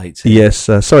weather updates here. Yes,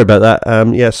 sorry about that.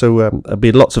 So there'll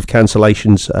be lots of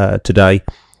cancellations today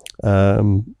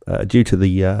due to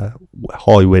the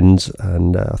high winds,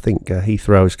 and I think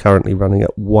Heathrow is currently running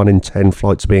at 1 in 10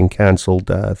 flights being cancelled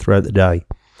throughout the day.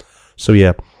 So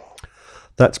yeah,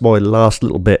 that's my last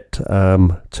little bit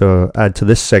to add to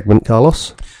this segment,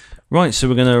 Carlos. Right, so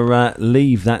we're going to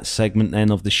leave that segment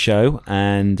then of the show,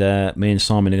 and me and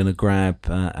Simon are going to grab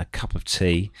a cup of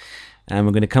tea, and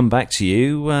we're going to come back to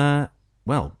you.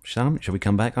 Shall we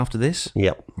come back after this?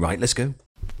 Yep. Right, let's go.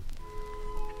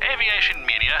 Aviation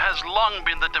media has long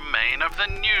been the domain of the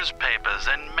newspapers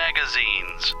and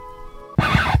magazines.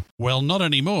 Well, not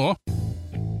anymore.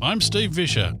 I'm Steve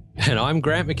Vischer. And I'm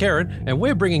Grant McCarran, and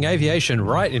we're bringing aviation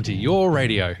right into your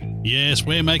radio. Yes,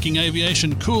 we're making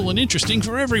aviation cool and interesting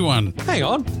for everyone. Hang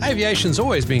on, aviation's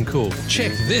always been cool.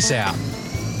 Check this out.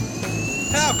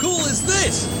 How cool is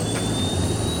this?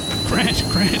 Grant,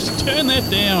 turn that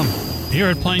down. Here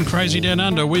at Plane Crazy Down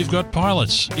Under, we've got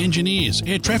pilots, engineers,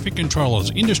 air traffic controllers,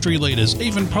 industry leaders,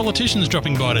 even politicians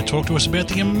dropping by to talk to us about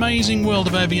the amazing world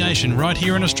of aviation right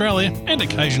here in Australia and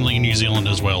occasionally in New Zealand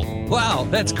as well. Wow,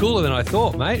 that's cooler than I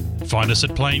thought, mate. Find us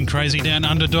at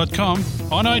planecrazydownunder.com,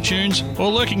 on iTunes, or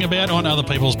lurking about on other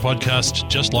people's podcasts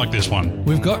just like this one.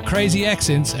 We've got crazy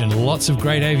accents and lots of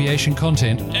great aviation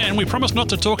content. And we promise not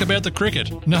to talk about the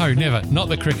cricket. No, never. Not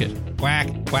the cricket. Quack,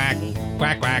 quack,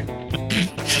 quack, quack.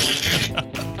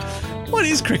 What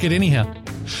is cricket anyhow?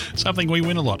 Something we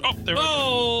win a lot. Oh, there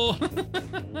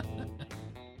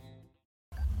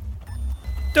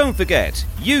Don't forget,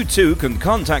 you too can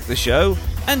contact the show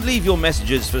and leave your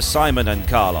messages for Simon and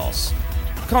Carlos.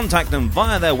 Contact them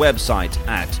via their website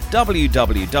at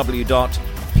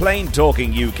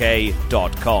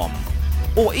www.planetalkinguk.com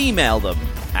or email them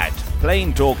at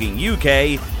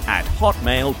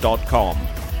planetalkinguk@hotmail.com.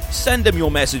 Send them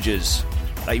your messages.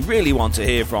 They really want to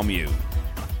hear from you.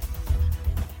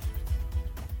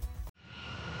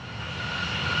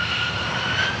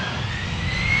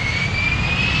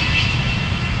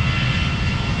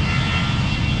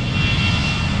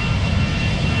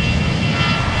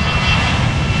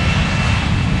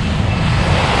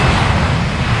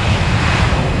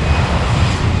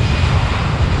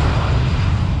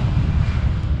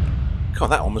 God,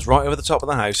 that one was right over the top of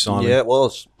the house, Simon. Yeah, it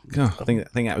was. God, I think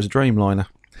that was a Dreamliner.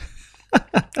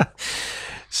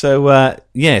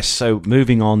 So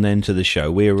moving on then to the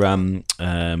show. We're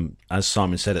as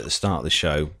Simon said at the start of the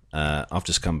show, I've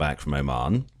just come back from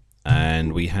Oman,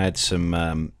 and we had some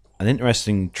an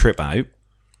interesting trip out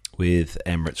with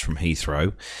Emirates from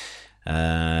Heathrow,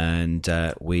 and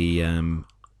we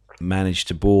managed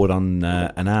to board on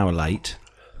an hour late.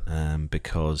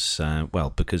 Because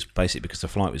the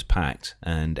flight was packed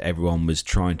and everyone was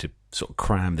trying to sort of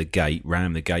ram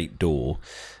the gate door,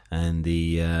 and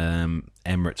the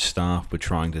Emirates staff were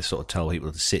trying to sort of tell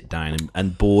people to sit down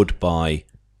and board by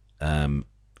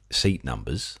seat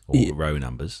numbers or row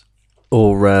numbers,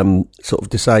 or sort of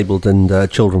disabled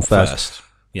and children first.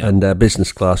 Yeah. And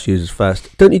business class users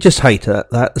first. Don't you just hate that?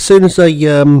 As soon as they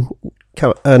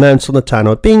announce on the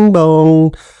tannoy, bing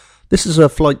bong, this is a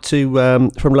flight to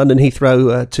from London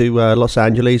Heathrow to Los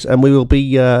Angeles, and we will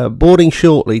be boarding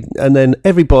shortly. And then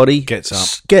everybody gets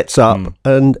up,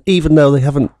 and even though they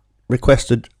haven't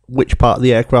requested which part of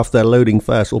the aircraft they're loading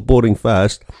first or boarding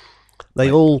first,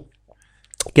 they all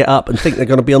get up and think they're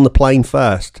going to be on the plane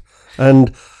first.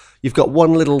 And you've got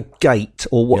one little gate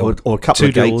or a couple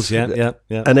of gates, yeah,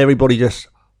 and everybody just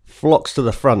flocks to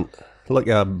the front like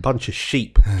a bunch of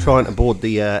sheep trying to board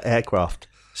the aircraft.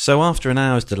 So after an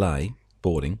hour's delay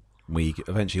boarding, we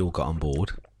eventually all got on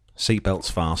board,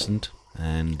 seatbelts fastened,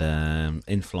 and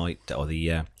in-flight or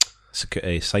the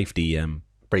safety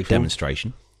briefing.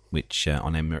 demonstration which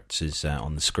on Emirates is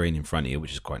on the screen in front of you,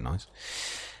 which is quite nice.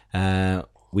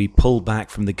 We pulled back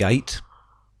from the gate.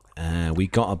 We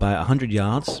got about 100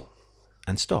 yards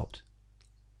and stopped,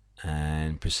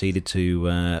 and proceeded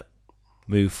to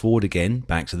move forward again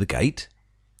back to the gate.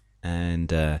 And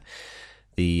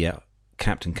the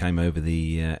captain came over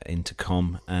the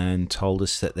intercom and told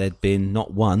us that there'd been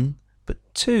not one but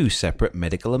 2 separate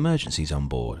medical emergencies on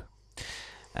board,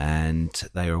 and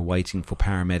they were waiting for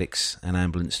paramedics and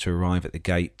ambulance to arrive at the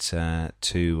gate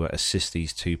to assist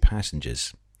these 2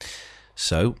 passengers.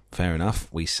 So, fair enough,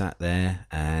 we sat there,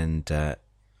 and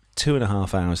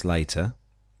 2.5 hours later,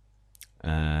 so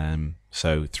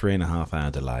 3.5 hour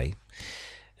delay,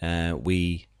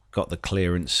 we got the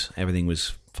clearance. Everything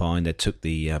was fine. They took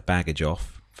the baggage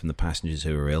off from the passengers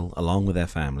who were ill, along with their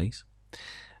families,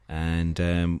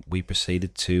 and we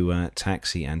proceeded to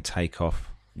taxi and take off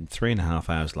 3.5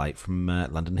 hours late from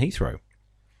London Heathrow.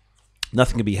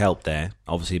 Nothing could be helped there.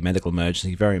 Obviously, medical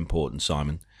emergency, very important,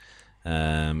 Simon.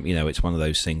 It's one of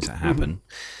those things that happen.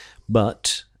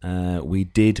 But we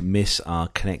did miss our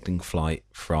connecting flight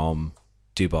from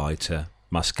Dubai to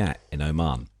Muscat in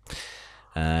Oman.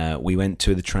 We went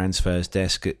to the transfers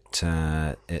desk at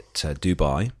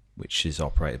Dubai, which is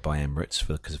operated by Emirates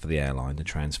because for the airline, the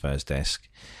transfers desk.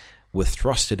 We're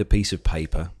thrusted a piece of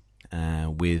paper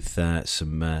with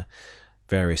some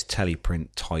various teleprint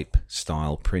type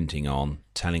style printing on,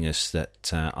 telling us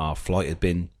that our flight had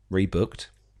been rebooked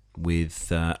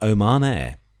with Oman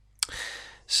Air.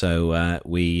 So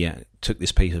we took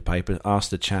this piece of paper,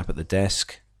 asked the chap at the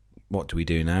desk, what do we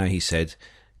do now? He said,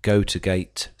 go to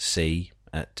gate C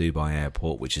at Dubai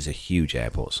Airport, which is a huge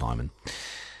airport, Simon,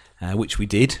 which we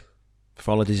did,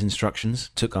 followed his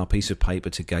instructions, took our piece of paper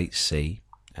to gate C,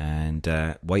 and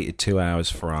waited 2 hours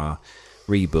for our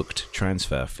rebooked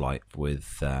transfer flight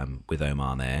with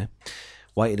Oman Air.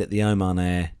 Waited at the Oman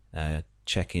Air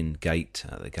check-in gate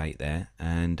at the gate there,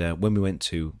 and when we went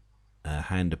to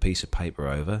hand a piece of paper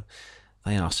over,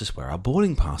 they asked us where our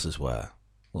boarding passes were.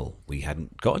 Well, we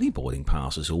hadn't got any boarding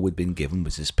passes. All we'd been given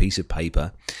was this piece of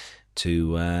paper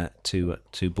to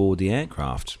board the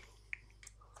aircraft.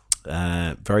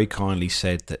 Very kindly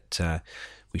said that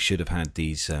we should have had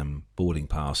these boarding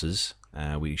passes.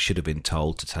 We should have been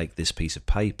told to take this piece of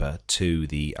paper to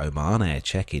the Oman Air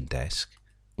check-in desk,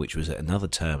 which was at another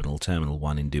terminal, Terminal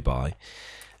 1 in Dubai,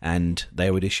 and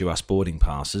they would issue us boarding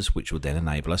passes, which would then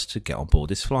enable us to get on board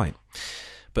this flight.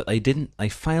 But they didn't. They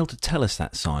failed to tell us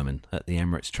that, Simon, at the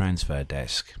Emirates transfer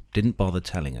desk. Didn't bother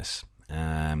telling us.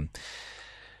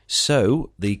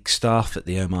 So the staff at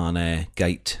the Oman Air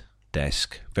gate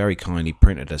desk very kindly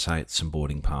printed us out some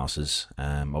boarding passes.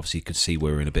 Obviously, you could see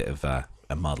we were in a bit of a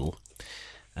muddle.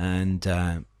 And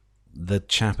the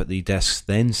chap at the desk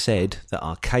then said that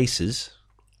our cases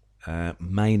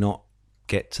may not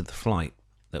get to the flight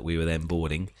that we were then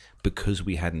boarding because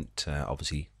we hadn't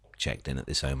obviously checked in at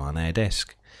this Oman Air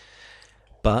desk.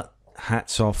 But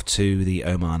hats off to the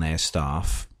Oman Air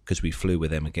staff, because we flew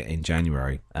with them again in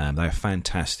January. They were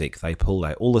fantastic. They pulled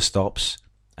out all the stops.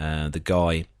 The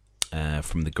guy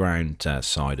from the ground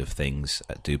side of things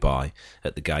at Dubai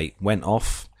at the gate went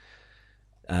off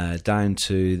down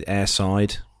to the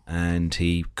airside, and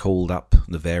he called up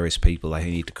the various people they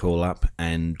needed to call up,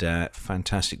 and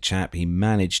fantastic chap. He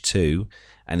managed to,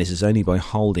 and this is only by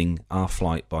holding our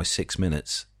flight by 6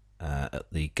 minutes at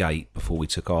the gate before we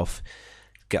took off,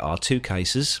 get our 2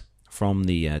 cases from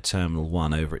the Terminal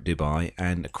 1 over at Dubai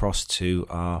and across to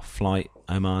our flight,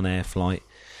 Oman Air flight,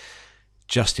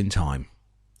 just in time.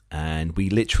 And we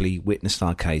literally witnessed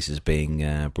our cases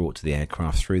being brought to the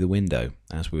aircraft through the window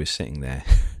as we were sitting there.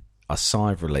 A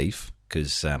sigh of relief,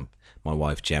 because my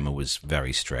wife Gemma was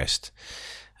very stressed.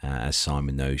 As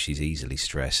Simon knows, she's easily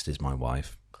stressed, is my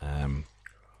wife.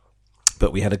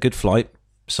 But we had a good flight,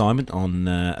 Simon, on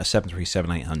a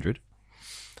 737-800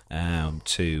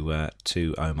 to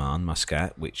Oman,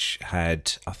 Muscat, which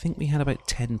had, I think we had about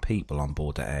 10 people on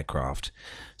board that aircraft.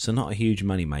 So not a huge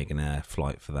money-making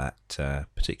flight for that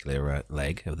particular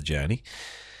leg of the journey.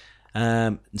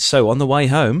 So on the way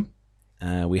home,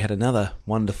 we had another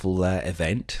wonderful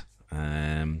event.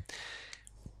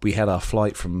 We had our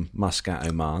flight from Muscat,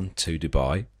 Oman to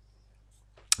Dubai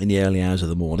in the early hours of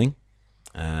the morning.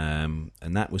 And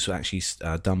that was actually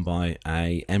done by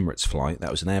a Emirates flight.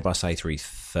 That was an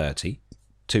Airbus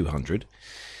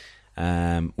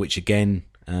A330-200, which again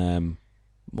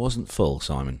wasn't full,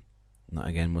 Simon. That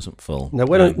again wasn't full. Now,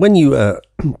 when you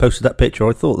posted that picture,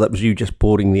 I thought that was you just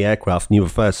boarding the aircraft and you were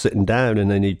first sitting down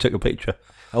and then you took a picture.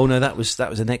 Oh no, that was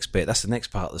the next bit. That's the next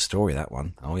part of the story, that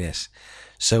one. Oh yes.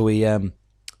 So we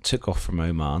took off from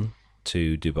Oman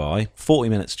to Dubai. 40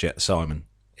 minutes jet, Simon.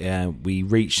 we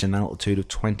reached an altitude of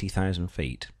 20,000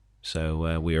 feet.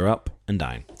 So we were up and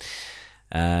down.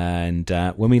 And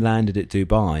when we landed at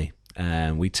Dubai,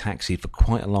 we taxied for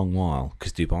quite a long while,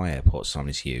 because Dubai Airport, Simon,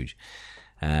 is huge.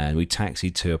 And we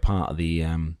taxied to a part of the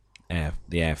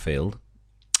airfield,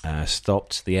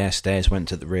 stopped, the air stairs went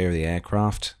to the rear of the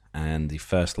aircraft, and the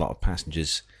first lot of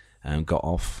passengers got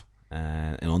off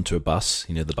and onto a bus.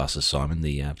 You know the buses, Simon,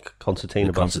 the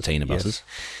concertina buses.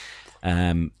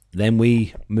 Then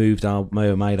we made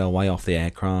our way off the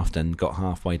aircraft and got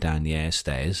halfway down the air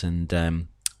stairs, and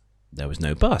there was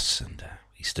no bus. And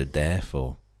we stood there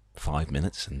for 5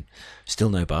 minutes and still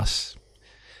no bus.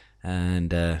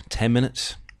 And 10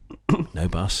 minutes, no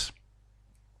bus.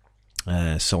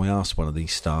 So I asked one of the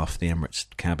staff, the Emirates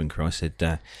cabin crew, I said,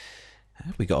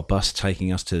 have we got a bus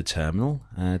taking us to the terminal?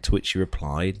 To which he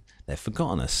replied, they've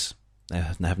forgotten us. They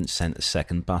haven't sent a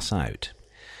second bus out.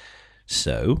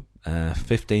 So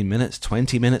 15 minutes,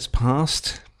 20 minutes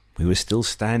passed. We were still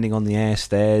standing on the air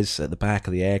stairs at the back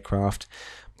of the aircraft.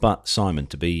 But Simon,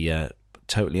 to be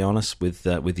totally honest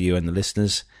with you and the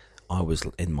listeners, I was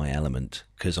in my element,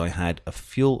 because I had a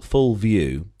full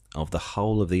view of the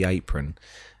whole of the apron,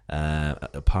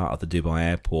 a part of the Dubai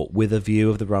airport, with a view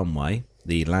of the runway,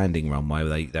 the landing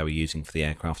runway they were using for the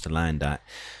aircraft to land at.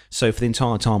 So for the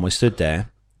entire time I stood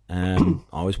there,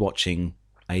 I was watching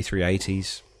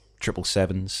A380s,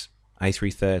 777s,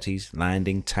 A330s,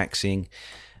 landing, taxiing,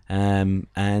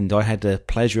 and I had the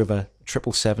pleasure of a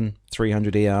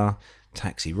 777-300ER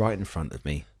taxi right in front of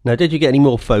me. Now, did you get any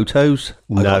more photos?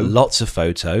 I got lots of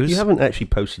photos. You haven't actually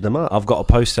posted them up. I've got to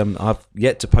post them. I've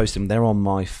yet to post them. They're on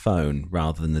my phone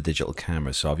rather than the digital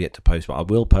camera, so I've yet to post. But I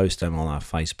will post them on our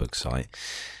Facebook site.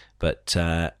 But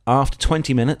after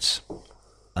 20 minutes,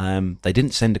 they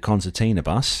didn't send a concertina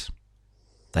bus.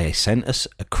 They sent us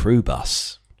a crew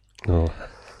bus. Oh.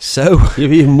 So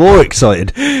you're even more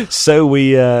excited. So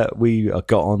we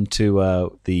got onto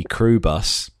the crew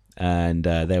bus, and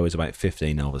there was about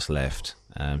 15 of us left.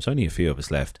 So only a few of us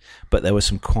left, but there were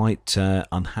some quite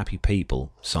unhappy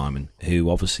people, Simon, who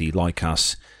obviously, like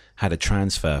us, had a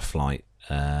transfer flight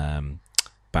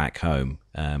back home.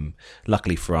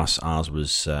 Luckily for us, ours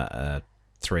was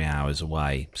 3 hours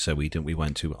away, so we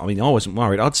went to. I mean, I wasn't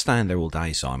worried. I'd stand there all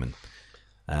day, Simon.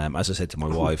 As I said to my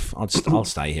wife, I'll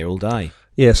stay here all day.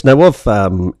 Yes, now I've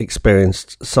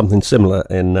experienced something similar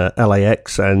in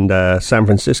LAX and San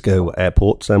Francisco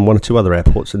airports, and one or two other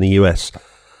airports in the US.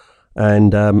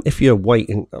 And if you're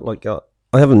waiting, like I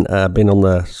haven't been on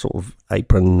the sort of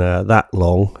apron that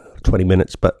long, 20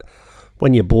 minutes, but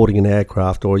when you're boarding an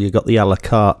aircraft, or you've got the a la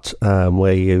carte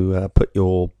where you put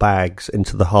your bags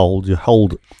into the hold, your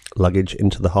hold luggage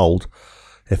into the hold,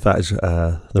 if that is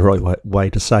the right way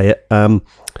to say it.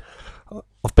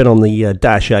 I've been on the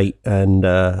Dash 8, and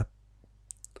that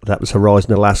was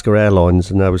Horizon Alaska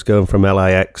Airlines, and I was going from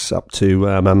LAX up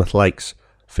to Mammoth Lakes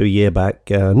a few years back,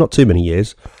 not too many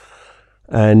years.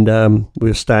 And we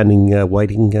were standing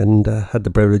waiting, and had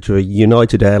the privilege of a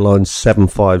United Airlines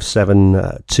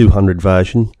 757-200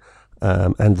 version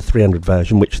and the 300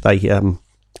 version, which they,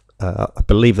 I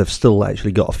believe they've still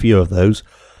actually got a few of those.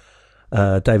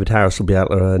 David Harris will be able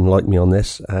to enlighten me on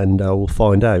this, and we'll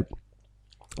find out.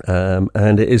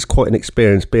 And it is quite an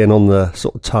experience being on the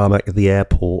sort of tarmac of the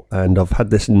airport, and I've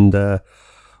had this in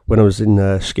when I was in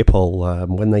Schiphol,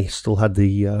 when they still had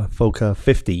the Fokker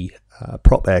 50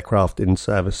 prop aircraft in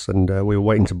service, and we were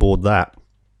waiting to board that,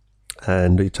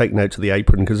 and you take note to the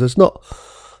apron, because there's not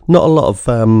a lot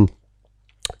of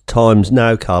times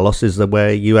now, Carlos, is there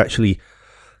where you actually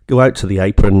go out to the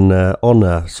apron on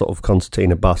a sort of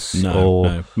concertina bus.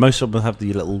 No. Most of them have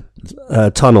the little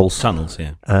tunnels. Tunnels,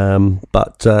 yeah.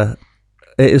 But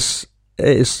it is.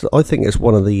 I think it's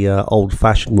one of the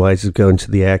old-fashioned ways of going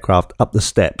to the aircraft, up the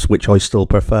steps, which I still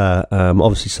prefer.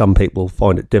 Obviously, some people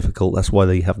find it difficult. That's why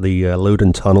they have the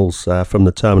Loudon tunnels from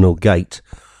the terminal gate,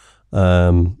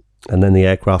 and then the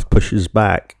aircraft pushes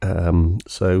back.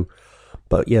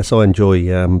 But yes, I enjoy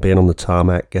being on the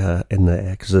tarmac in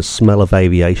there, because the smell of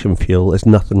aviation fuel is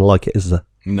nothing like it, is there?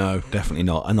 No, definitely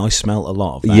not. And I smelt a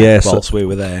lot of that whilst we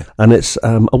were there. And it's,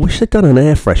 I wish they'd done an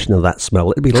air freshener of that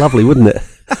smell. It'd be lovely, wouldn't it?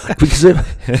 Because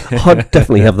I'd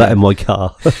definitely have that in my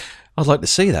car. I'd like to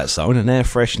see that, Simon, an air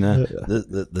freshener.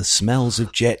 The smells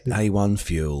of jet A1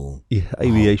 fuel. Yeah,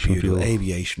 aviation fuel.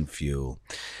 Aviation fuel.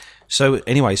 So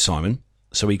anyway, Simon,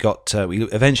 so we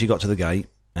eventually got to the gate,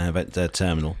 at the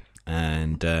terminal,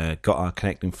 and got our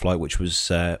connecting flight, which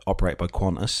was operated by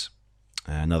Qantas.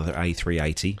 Another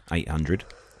A380, 800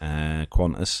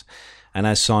 Qantas. And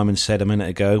as Simon said a minute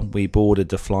ago, we boarded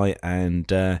the flight and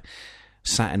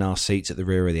sat in our seats at the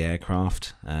rear of the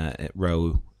aircraft at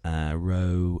row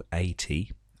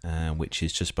 80. which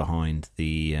is just behind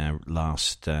the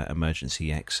last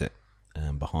emergency exit,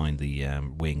 behind the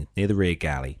wing, near the rear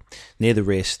galley, near the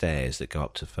rear stairs that go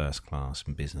up to first class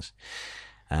and business.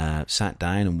 Sat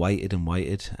down and waited,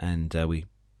 and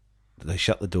they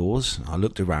shut the doors. I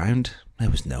looked around. There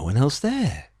was no one else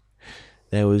there.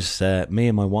 There was me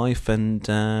and my wife and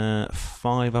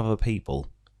 5 other people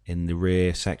in the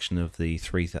rear section of the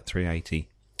 380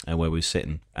 where we were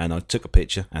sitting. And I took a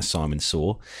picture, as Simon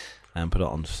saw, and put it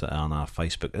on our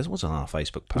Facebook. It was on our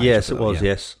Facebook page. Yes, it was,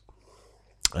 yes.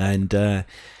 And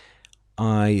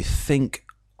I think,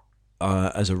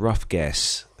 as a rough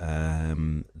guess,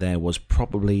 there was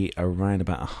probably around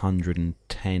about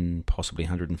 110, possibly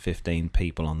 115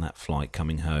 people on that flight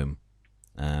coming home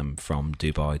from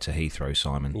Dubai to Heathrow,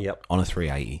 Simon. Yep. On a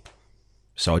 380.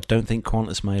 So I don't think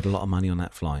Qantas made a lot of money on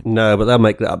that flight. No, but they'll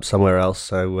make that up somewhere else,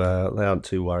 so they aren't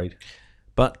too worried.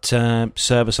 But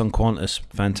service on Qantas,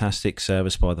 fantastic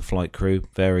service by the flight crew.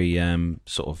 Very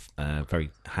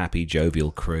very happy,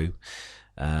 jovial crew.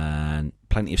 And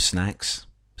plenty of snacks,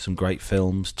 some great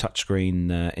films,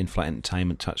 touchscreen, in-flight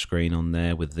entertainment touchscreen on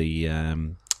there with the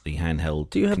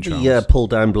handheld. Do you have controls. the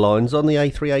pull-down blinds on the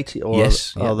A380? Or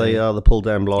yes. Are they the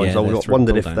pull-down blinds? Yeah, I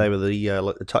wondered if they were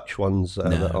the touch ones No.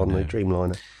 the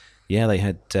Dreamliner. Yeah, they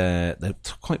had they're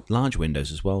quite large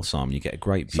windows as well, Simon. You get a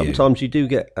great view. Sometimes you do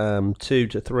get 2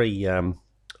 to 3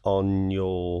 on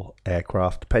your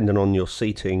aircraft, depending on your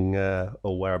seating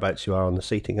or whereabouts you are on the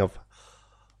seating.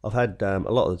 I've had a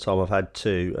lot of the time I've had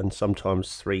 2 and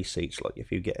sometimes 3 seats. Like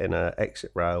if you get in a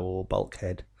exit row or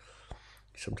bulkhead,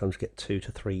 you sometimes get 2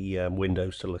 to 3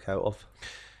 windows to look out of.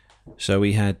 So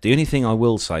we had, the only thing I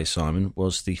will say, Simon,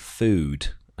 was the food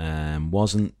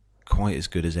wasn't quite as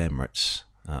good as Emirates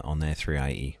on their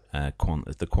 380. The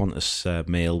Qantas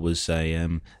meal was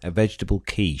a vegetable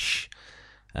quiche,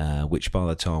 which by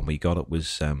the time we got it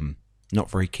was not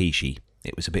very quichey.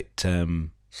 It was a bit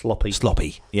sloppy.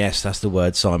 Sloppy, yes, that's the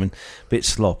word, Simon. A bit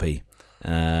sloppy,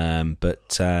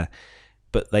 but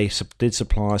they did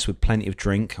supply us with plenty of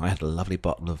drink. I had a lovely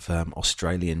bottle of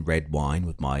Australian red wine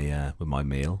with my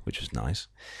meal, which was nice.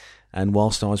 And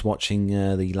whilst I was watching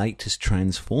the latest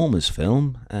Transformers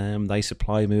film, they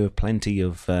supplied me with plenty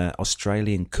of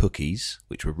Australian cookies,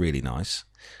 which were really nice.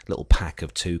 A little pack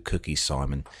of 2 cookies,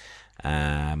 Simon.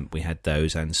 We had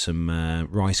those and some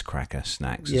rice cracker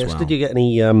snacks as well. Yes, did you get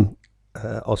any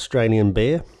Australian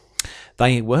beer?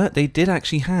 They did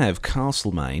actually have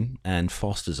Castlemaine and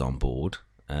Foster's on board,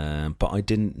 but I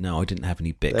didn't have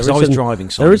any beer because I was driving.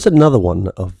 Simon. There is another one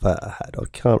I've had. I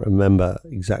can't remember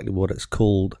exactly what it's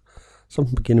called.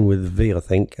 Something beginning with V, I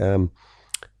think.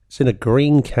 It's in a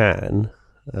green can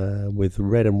with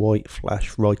red and white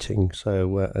flash writing,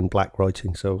 and black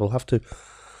writing. So we'll have to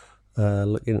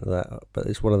look into that. But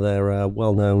it's one of their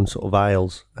well-known sort of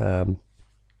ales.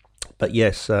 But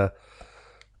yes, I've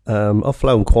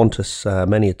flown Qantas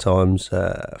many a times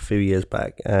a few years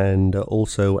back, and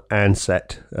also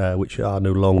Ansett, which are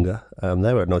no longer.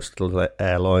 They were a nice little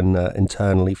airline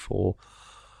internally for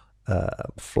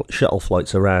shuttle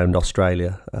flights around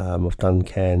Australia. I've done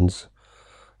Cairns,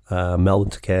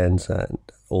 Melbourne to Cairns, and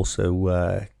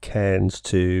also Cairns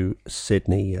to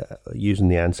Sydney using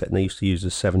the Ansett. And they used to use the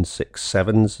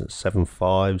 767s,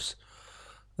 75s,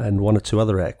 and 1 or 2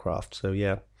 other aircraft. So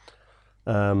yeah,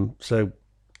 yeah,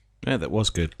 that was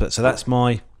good. But so that's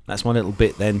my little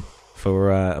bit then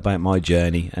for about my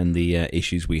journey and the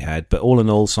issues we had. But all in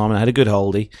all, Simon, I had a good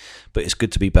holiday. But it's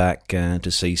good to be back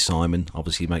to see Simon.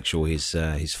 Obviously, make sure he's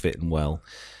fit and well,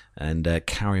 and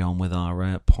carry on with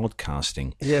our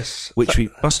podcasting. Yes, which we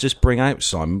must just bring out,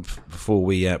 Simon, before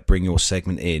we bring your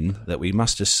segment in. That we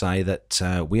must just say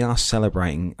that we are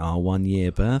celebrating our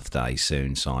 1-year birthday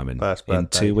soon, Simon. In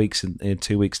 2 weeks. In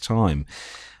 2 weeks' time.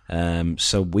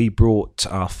 So we brought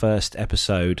our first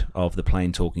episode of the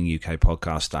Plain Talking UK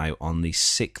podcast out on the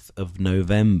 6th of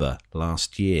November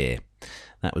last year.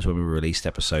 That was when we released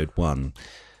episode 1.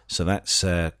 So that's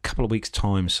a couple of weeks'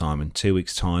 time, Simon. 2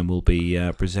 weeks' time, we'll be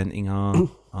presenting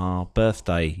our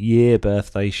birthday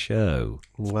show.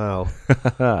 Wow.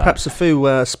 Perhaps a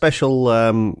few special,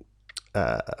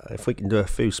 if we can do a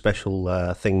few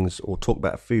special things or talk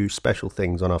about a few special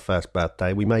things on our first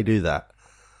birthday, we may do that.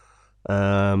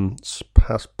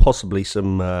 Possibly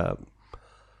some a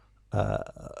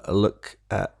look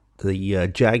at the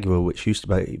Jaguar, which used to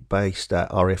be based at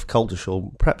RAF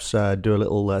Coltishall. Perhaps do a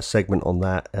little segment on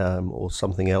that or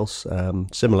something else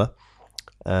similar,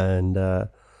 and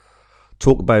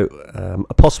talk about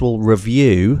a possible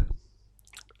review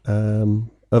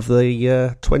of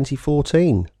the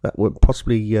 2014. That would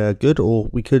possibly good, or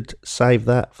we could save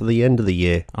that for the end of the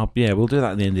year. Yeah, we'll do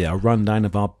that at the end of the year. A rundown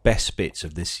of our best bits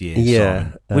of this year. Yeah.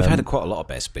 Simon. We've had quite a lot of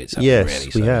best bits, haven't Yes,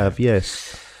 we, really? we have,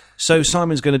 yes. So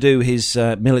Simon's going to do his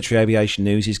military aviation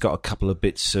news. He's got a couple of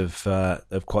bits of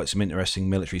quite some interesting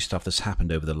military stuff that's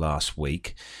happened over the last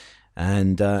week,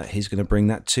 and he's going to bring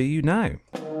that to you now.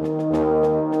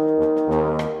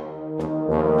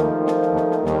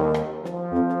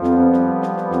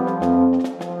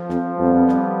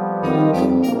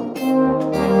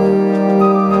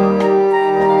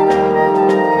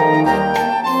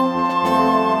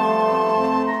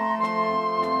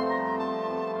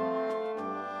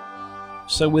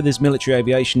 So with his military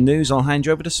aviation news, I'll hand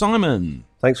you over to Simon.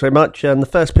 Thanks very much. And the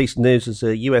first piece of news is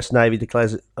the US Navy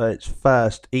declares its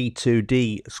first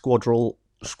E-2D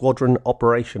squadron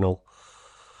operational.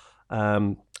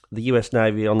 The US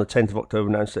Navy on the 10th of October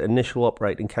announced the initial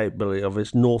operating capability of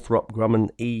its Northrop Grumman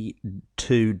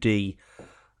E-2D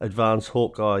Advanced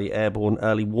Hawkeye Airborne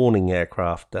Early Warning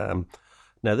Aircraft. Now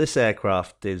this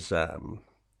aircraft is a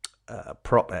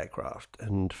prop aircraft,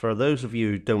 and for those of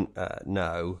you who don't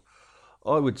know,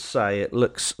 I would say it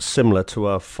looks similar to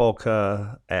a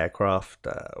Fokker aircraft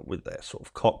with their sort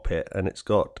of cockpit, and it's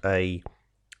got a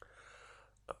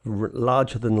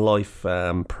larger-than-life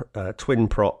twin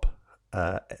prop.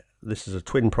 This is a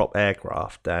twin prop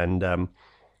aircraft, and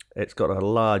it's got a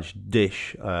large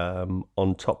dish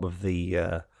on top of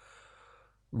the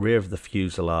rear of the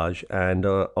fuselage, and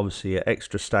obviously an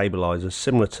extra stabilizer,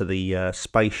 similar to the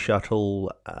Space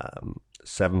Shuttle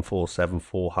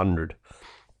 747-400.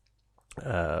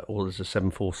 Or there's a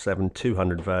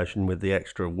 747-200 version with the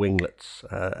extra winglets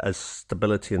as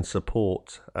stability and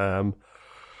support. So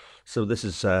this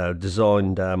is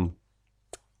designed,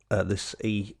 this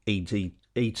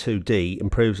E2D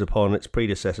improves upon its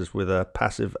predecessors with a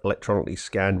passive electronically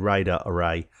scanned radar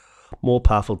array, more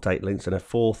powerful data links, and a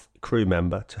fourth crew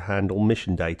member to handle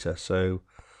mission data. So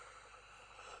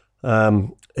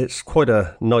it's quite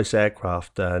a nice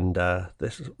aircraft, and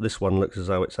this one looks as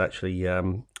though it's actually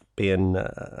being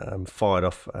fired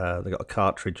off. They've got a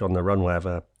cartridge on the runway of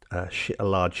a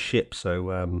large ship,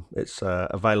 so it's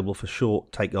available for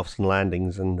short takeoffs and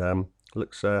landings, and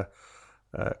looks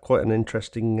quite an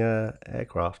interesting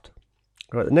aircraft.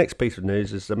 Right, the next piece of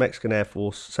news is the Mexican Air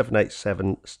Force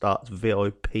 787 starts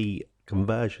VIP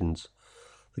conversions.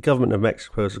 The government of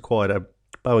Mexico has acquired a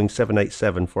Boeing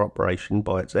 787 for operation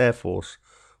by its Air Force,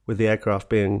 with the aircraft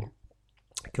being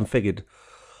configured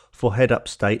for head-up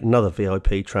state and other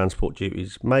VIP transport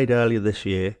duties. Made earlier this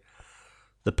year,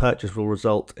 the purchase will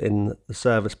result in the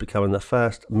service becoming the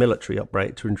first military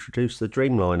operator to introduce the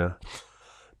Dreamliner.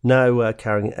 Now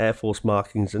carrying Air Force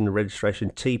markings in the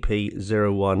registration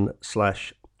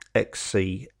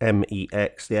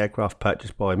TP01/XCMEX, the aircraft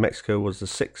purchased by Mexico was the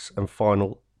sixth and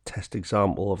final test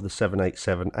example of the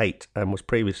 787-8 and was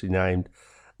previously named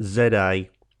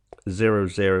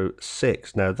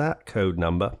ZA006. Now that code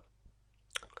number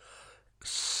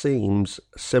seems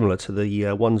similar to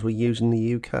the ones we use in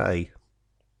the UK,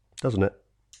 doesn't it?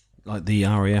 Like the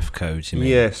RAF codes, you mean?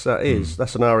 Yes, that is.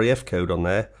 That's an RAF code on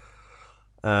there.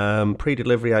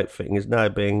 Pre-delivery outfitting is now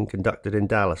being conducted in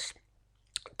Dallas,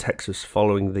 Texas,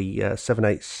 following the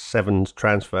 787's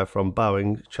transfer from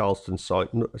Boeing Charleston site,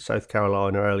 South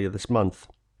Carolina, earlier this month.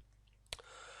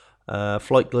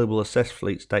 Flight Global Assess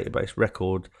Fleet's database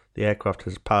record the aircraft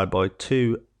is powered by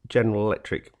two General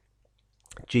Electric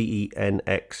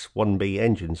GEnx-1B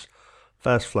engines,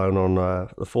 first flown on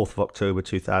the 4th of October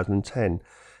 2010.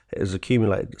 It has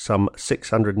accumulated some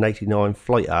 689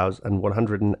 flight hours and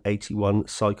 181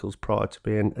 cycles prior to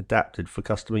being adapted for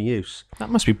customer use. That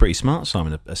must be pretty smart,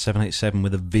 Simon, a 787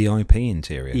 with a VIP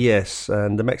interior. Yes,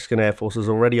 and the Mexican Air Force has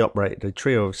already operated a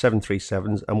trio of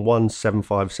 737s and one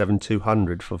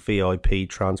 757-200 for VIP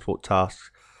transport tasks,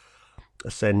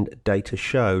 Ascend data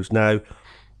shows. Now,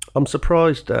 I'm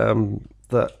surprised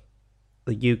that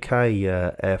the UK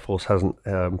Air Force hasn't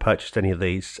purchased any of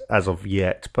these as of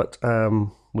yet, but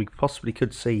we possibly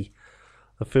could see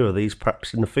a few of these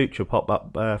perhaps in the future pop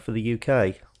up for the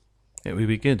UK. It would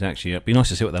be good, actually. It'd be nice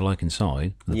to see what they're like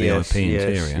inside, the VIP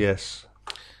interior. Yes.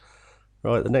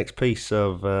 Right, the next piece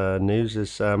of news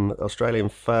is Australian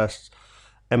first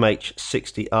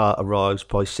MH-60R arrives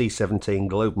by C-17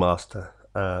 Globemaster.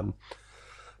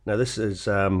 Now this is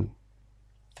the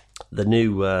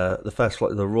first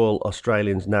flight of the Royal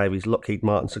Australian Navy's Lockheed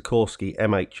Martin Sikorsky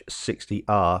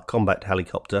MH-60R combat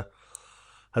helicopter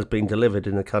has been delivered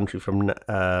in the country from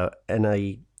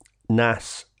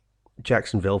NAS,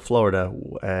 Jacksonville, Florida,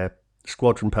 where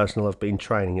squadron personnel have been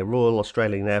training. A Royal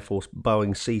Australian Air Force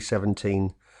Boeing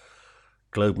C-17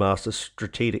 Globemaster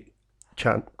Strategic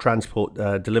Transport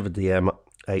delivered the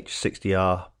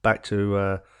MH60R back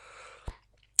to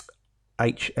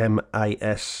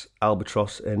HMAS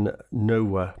Albatross in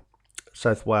Nowra,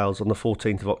 South Wales on the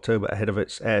 14th of October ahead of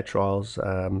its air trials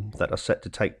that are set to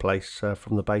take place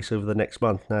from the base over the next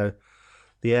month. Now,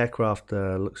 the aircraft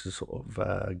looks a sort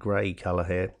of grey colour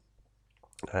here,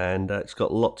 and it's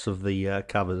got lots of the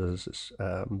covers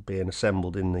being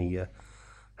assembled in the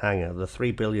hangar. The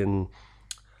A3 billion,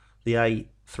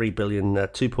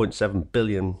 2.7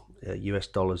 billion US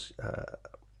dollars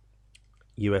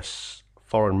US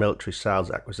foreign military sales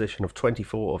acquisition of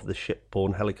 24 of the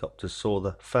shipborne helicopters saw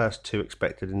the first 2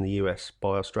 expected in the US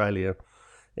by Australia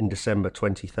in December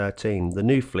 2013. The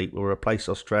new fleet will replace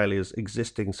Australia's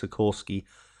existing Sikorsky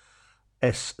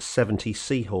S-70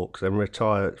 Seahawks and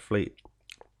retire fleet.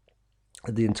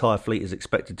 The entire fleet is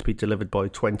expected to be delivered by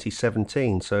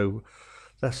 2017. So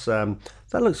that's that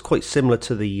looks quite similar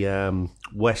to the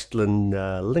Westland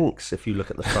Lynx if you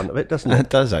look at the front of it, doesn't it? It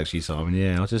does actually, Simon.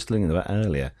 Yeah, I was just looking at that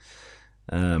earlier.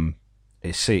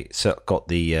 It's got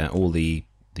the all the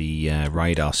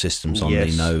radar systems on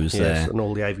the nose there, and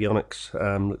all the avionics.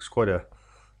 Looks quite a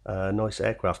nice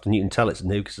aircraft, and you can tell it's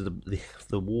new because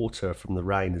the water from the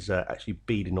rain is actually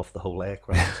beading off the whole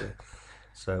aircraft.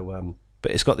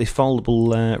 But it's got the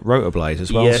foldable rotor blades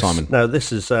as well, yes, Simon. No,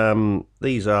 this is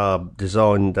these are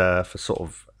designed for sort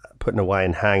of putting away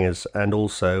in hangars, and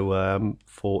also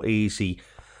for easy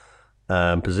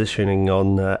positioning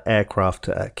on aircraft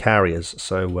carriers.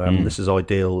 So this is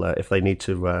ideal if they need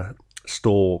to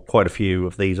store quite a few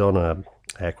of these on a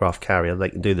aircraft carrier. They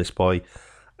can do this by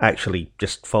actually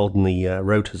just folding the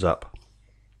rotors up.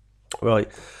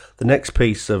 Right, the next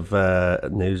piece of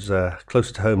news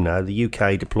closer to home now. The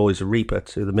UK deploys a Reaper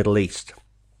to the Middle East.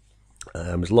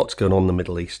 There's lots going on in the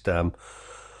Middle East. And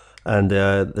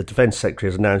the Defence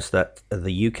Secretary has announced that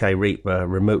the UK Reaper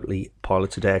remotely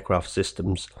piloted aircraft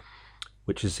systems,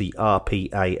 which is the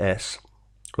RPAS,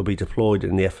 will be deployed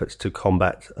in the efforts to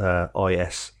combat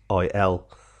ISIL.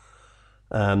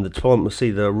 The deployment will see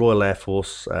the Royal Air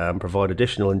Force provide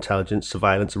additional intelligence,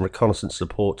 surveillance and reconnaissance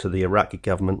support to the Iraqi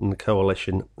government and the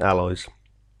coalition allies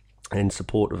in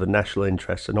support of the national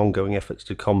interests and ongoing efforts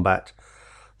to combat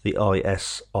the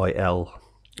ISIL.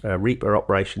 Reaper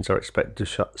operations are expected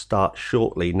to start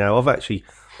shortly. Now,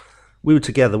 we were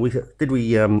together.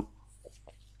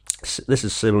 This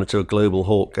is similar to a Global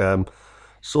Hawk.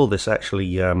 Saw this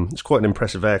actually. It's quite an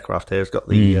impressive aircraft here. It's got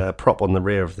the prop on the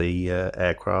rear of the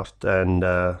aircraft, and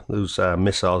those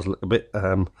missiles look a bit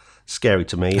scary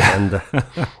to me. And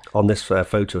on this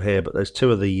photo here, but there's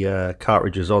 2 of the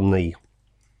cartridges on the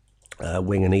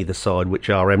wing on either side, which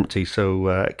are empty, so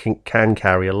it can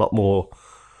carry a lot more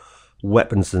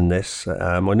weapons than this.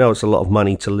 I know it's a lot of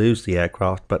money to lose the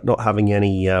aircraft, but not having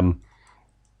any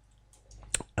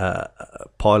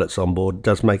pilots on board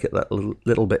does make it that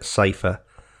little bit safer.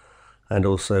 And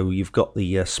also you've got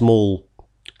the the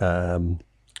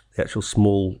actual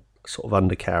small sort of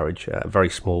undercarriage, very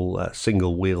small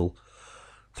single wheel,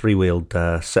 3-wheeled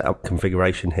setup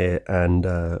configuration here. And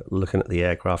looking at the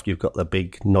aircraft, you've got the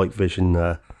big night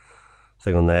vision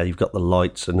thing on there. You've got the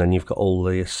lights, and then you've got all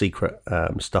the secret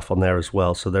stuff on there as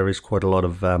well. So there is quite a lot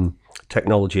of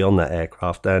technology on that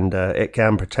aircraft, and it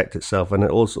can protect itself. And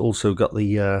it also got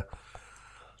the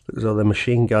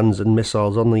machine guns and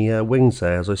missiles on the wings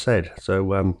there, as I said.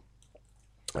 So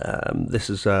this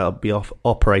is be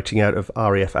operating out of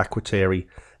RAF Akrotiri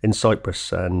in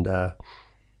Cyprus, and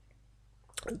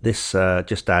this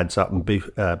just adds up and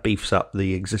beefs up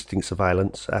the existing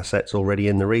surveillance assets already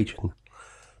in the region.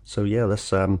 So yeah,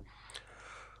 that's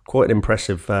quite an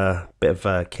impressive bit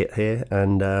of kit here.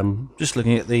 And just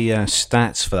looking at the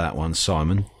stats for that one,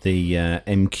 Simon, the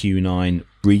MQ-9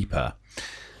 Reaper,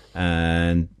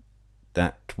 and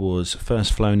that was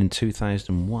first flown in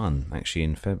 2001, actually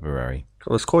in February.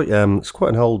 Well, it's quite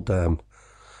an old,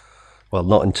 well,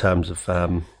 not in terms of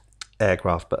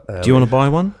aircraft, but do you want to buy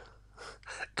one?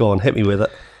 Go on, hit me with it.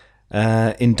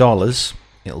 In dollars,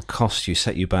 it'll cost you,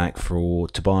 set you back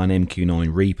to buy an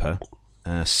MQ-9 Reaper,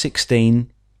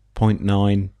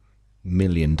 $16.9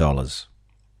 million.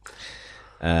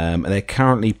 They're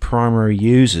currently primary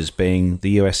users being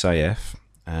the USAF,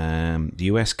 the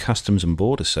US Customs and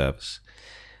Border Service,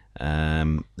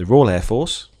 the Royal Air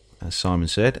Force, as Simon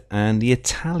said, and the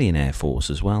Italian Air Force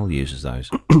as well uses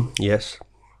those. Yes.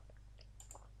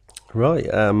 Right,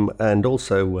 and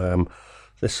also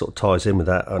this sort of ties in with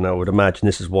that, and I would imagine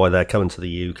this is why they're coming to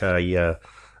the UK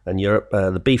and Europe.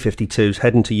 The B-52's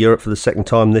heading to Europe for the second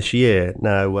time this year.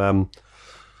 Now,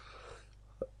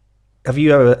 Have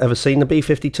you ever seen the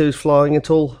B-52s flying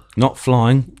at all? Not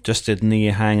flying, just in the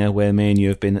hangar where me and you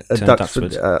have been at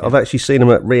Duxford. I've actually seen them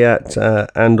at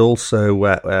Riyadh and also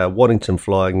at Waddington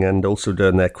flying, and also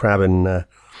doing their crabbing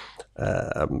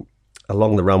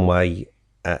along the runway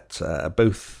at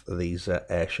both of these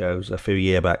air shows a few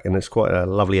years back, and it's quite a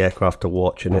lovely aircraft to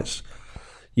watch. And it's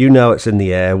it's in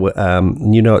the air,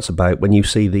 and it's about when you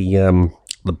see the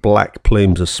black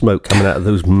plumes of smoke coming out of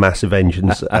those massive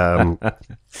engines.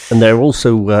 And they're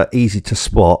also easy to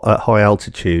spot at high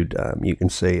altitude, you can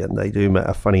see, and they do make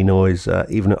a funny noise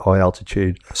even at high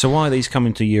altitude. So why are these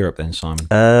coming to Europe then, Simon?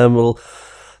 Well,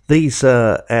 these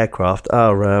aircraft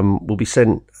will be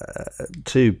sent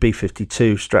to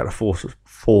B-52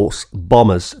 Stratoforce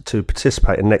bombers to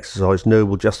participate in an exercise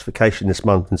Noble Justification this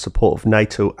month in support of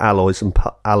NATO allies and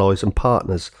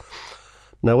partners.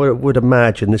 Now, I would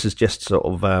imagine this is just sort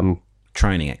of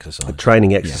training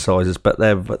exercises, but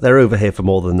they're over here for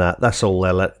more than that. That's all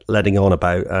they're letting on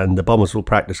about, and the bombers will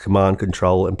practice command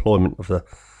control, employment of the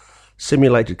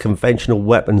simulated conventional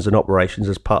weapons and operations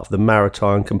as part of the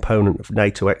maritime component of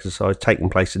NATO exercise taking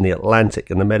place in the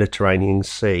Atlantic and the Mediterranean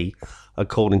Sea,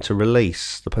 according to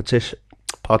release. The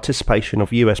participation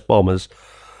of US bombers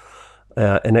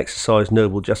in exercise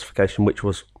Noble Justification, which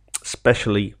was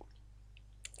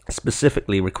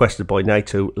specifically requested by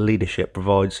NATO leadership,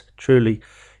 provides truly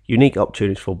unique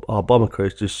opportunities for our bomber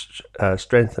crews to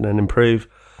strengthen and improve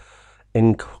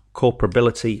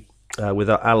incorporability with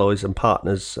our allies and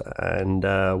partners, and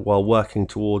while working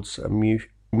towards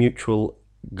mutual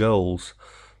goals.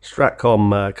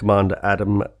 Stratcom Commander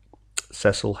Adam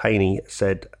Cecil Haney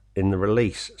said in the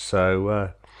release.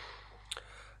 So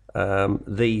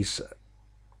these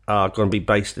are going to be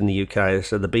based in the UK.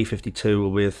 So the B-52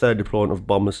 will be the third deployment of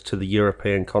bombers to the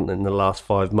European continent in the last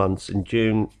 5 months. In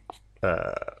June,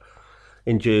 two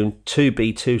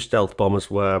B-2 stealth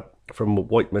bombers were from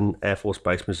Whiteman Air Force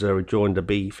Base, Missouri, joined the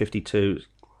B-52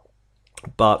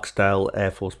 Barksdale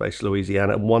Air Force Base,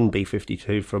 Louisiana, and one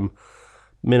B-52 from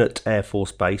Minot Air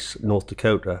Force Base, North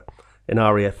Dakota, in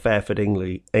RAF Fairford,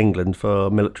 England, for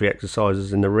military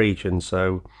exercises in the region.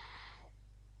 So,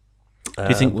 do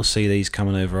you think we'll see these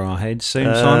coming over our heads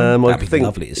soon, Simon? That'd be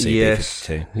lovely to see. Yes,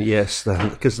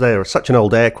 because they're such an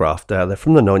old aircraft. They're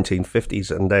from the 1950s,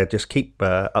 and they just keep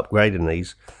upgrading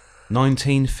these.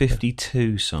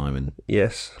 1952, Simon.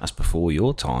 Yes, that's before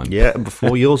your time. Yeah, and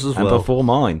before yours as well, and before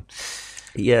mine.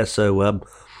 Yeah. So,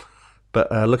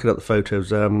 but looking at the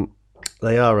photos,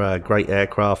 they are great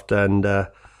aircraft, and I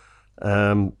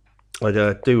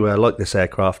do like this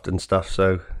aircraft and stuff.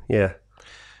 So, yeah.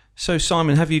 So,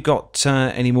 Simon, have you got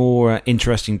any more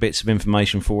interesting bits of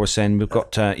information for us? Then we've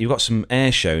got you've got some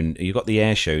air show. You've got the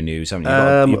air show news, haven't you?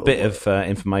 You've got a bit of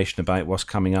information about what's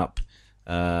coming up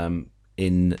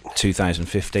in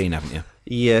 2015, haven't you?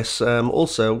 Yes.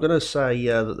 Also, I'm going to say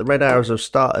that the Red Arrows have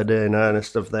started in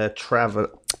earnest of their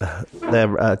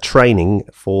training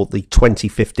for the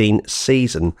 2015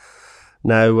 season.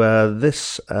 Now,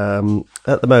 this at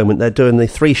the moment they're doing the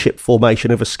 3-ship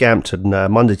formation over Scampton,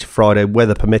 Monday to Friday,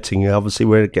 weather permitting. Obviously,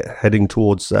 we're heading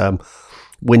towards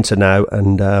winter now,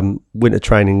 and winter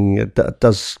training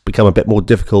does become a bit more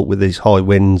difficult with these high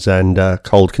winds and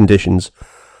cold conditions,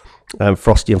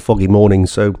 frosty and foggy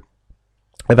mornings. So,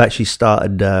 I've actually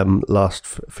started last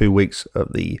few weeks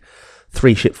of the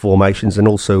 3-ship formations and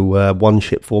also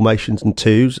 1-ship formations and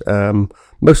 2s.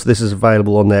 Most of this is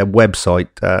available on their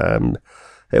website.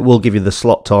 It will give you the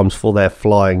slot times for their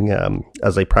flying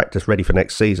as they practice ready for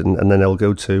next season, and then they'll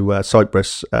go to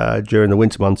Cyprus during the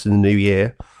winter months in the new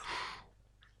year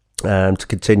to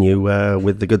continue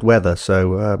with the good weather.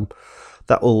 So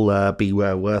that will be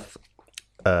worth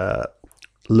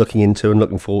looking into and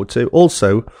looking forward to.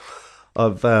 Also,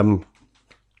 I've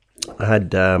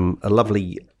had a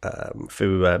lovely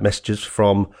few messages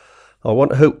from,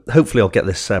 hopefully I'll get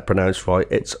this pronounced right.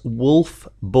 It's Wolf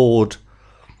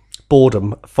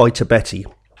Boredom Fighter Betty,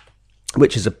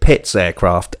 which is a Pitts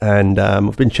aircraft, and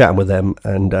I've been chatting with them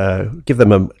and give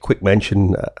them a quick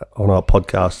mention on our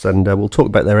podcast, and we'll talk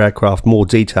about their aircraft more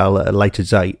detail at a later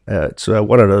date. It's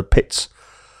one of the Pitts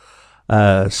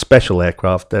special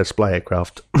aircraft, display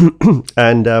aircraft,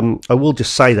 and I will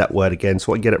just say that word again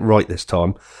so I can get it right this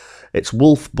time. It's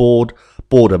Wolf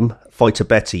Boredom Fighter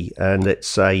Betty, and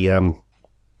it's a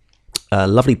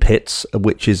lovely Pitts,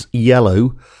 which is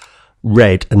yellow,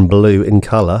 red and blue in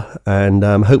colour, and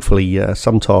hopefully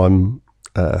sometime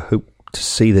hope to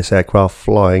see this aircraft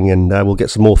flying, and we'll get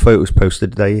some more photos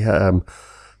posted. They have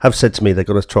said to me they're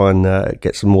going to try and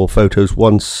get some more photos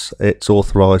once it's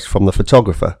authorised from the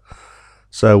photographer.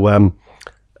 So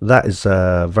that is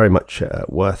very much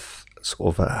worth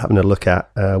sort of having a look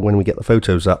at when we get the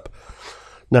photos up.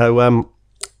 Now,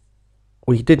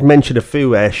 we did mention a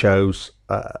few air shows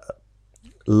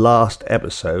last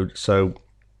episode, so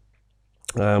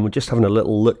we're just having a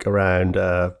little look around.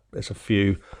 There's a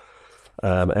few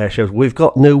air shows. We've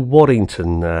got no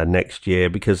Waddington next year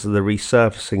because of the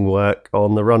resurfacing work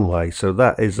on the runway, so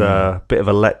that is a bit of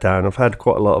a letdown. I've had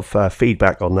quite a lot of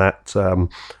feedback on that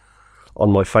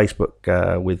on my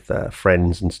Facebook with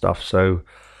friends and stuff, so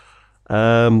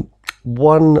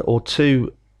one or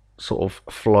two sort of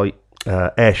flight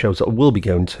air shows that I will be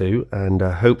going to, and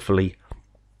hopefully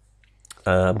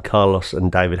Carlos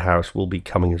and David Harris will be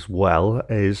coming as well,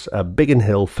 is Biggin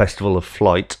Hill Festival of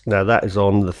Flight. Now that is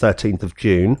on the 13th of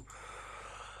June.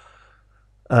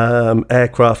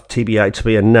 Aircraft TBA to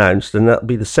be announced, and that'll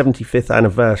be the 75th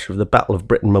anniversary of the Battle of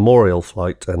Britain Memorial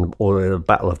Flight, or the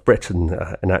Battle of Britain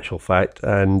in actual fact,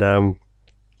 and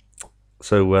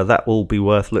so that will be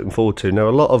worth looking forward to. Now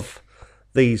a lot of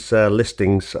these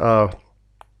listings are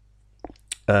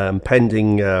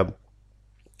pending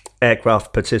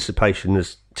aircraft participation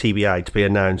as TBA to be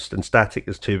announced, and static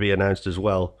is to be announced as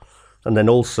well. And then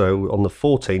also on the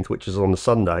 14th, which is on the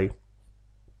Sunday,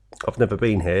 I've never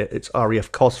been here, it's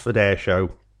RAF Cosford Air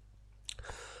Show.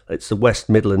 It's the West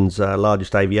Midlands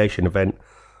largest aviation event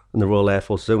and the Royal Air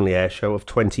Force's only air show of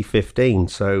 2015.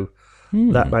 So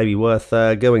that may be worth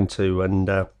going to, and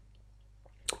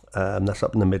that's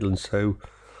up in the Midlands, so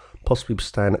possibly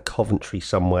staying at Coventry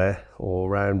somewhere, or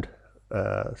around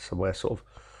somewhere sort of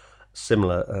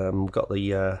similar. Got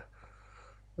the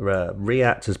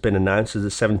RIAT has been announced as the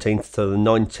 17th to the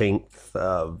 19th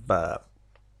of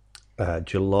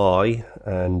July,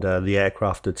 and the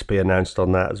aircraft are to be announced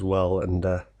on that as well, and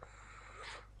I'm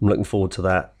looking forward to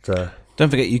that. Don't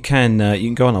forget, you can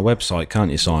go on our website, can't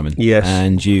you, Simon? Yes.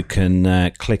 And you can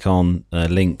click on a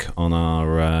link on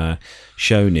our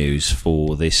show news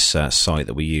for this site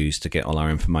that we use to get all our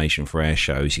information for air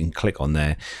shows. You can click on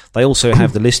there. They also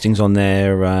have the listings on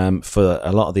there for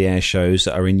a lot of the air shows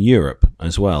that are in Europe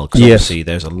as well. Because obviously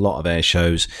there's a lot of air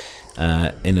shows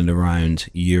in and around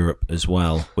Europe as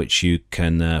well, which you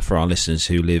can, for our listeners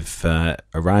who live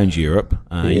around Europe,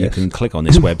 you can click on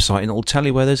this website and it'll tell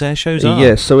you where those air shows are.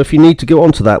 Yes, so if you need to go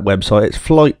onto that website, it's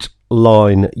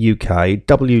Flightline UK,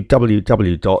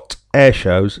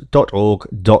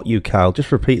 www.airshows.org.uk. I'll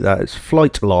just repeat that, it's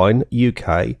Flightline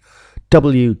UK,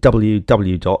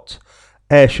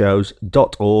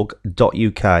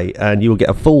 www.airshows.org.uk, and you will get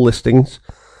a full listings.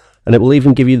 And it will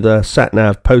even give you the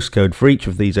sat-nav postcode for each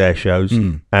of these air shows.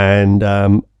 And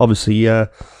obviously,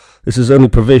 this is only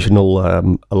provisional,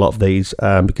 a lot of these,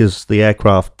 because the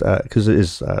aircraft, because it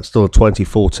is still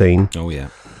 2014. Oh, yeah.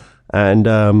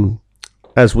 And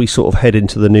as we sort of head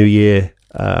into the new year,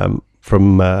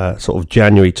 from sort of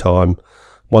January time,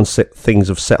 once things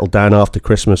have settled down after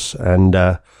Christmas and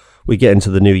we get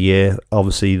into the new year,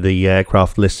 obviously the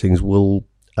aircraft listings will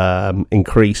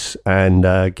increase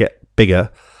and get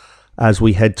bigger as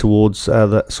we head towards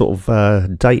that sort of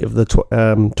date of the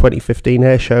 2015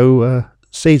 air show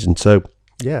season. So,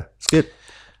 yeah, it's good.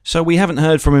 So we haven't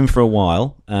heard from him for a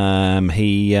while.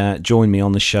 He joined me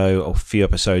on the show a few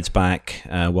episodes back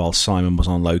while Simon was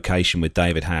on location with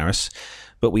David Harris.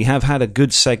 But we have had a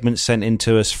good segment sent in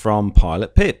to us from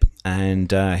Pilot Pip,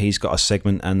 and he's got a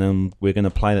segment, and then we're going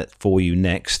to play that for you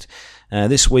next.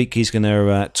 This week he's going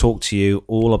to talk to you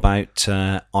all about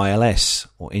ILS,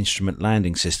 or Instrument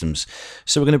Landing Systems.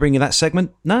 So we're going to bring you that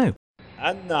segment now.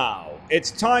 And now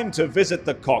it's time to visit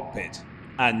the cockpit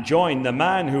and join the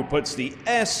man who puts the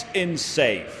S in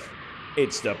safe.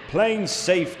 It's the plane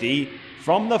safety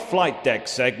from the flight deck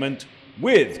segment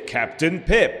with Captain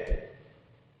Pip.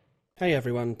 Hey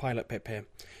everyone, Pilot Pip here.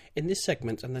 In this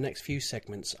segment and the next few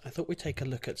segments, I thought we'd take a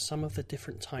look at some of the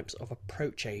different types of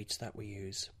approach aids that we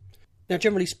use. Now,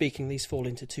 generally speaking, these fall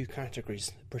into two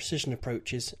categories, precision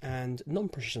approaches and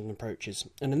non-precision approaches.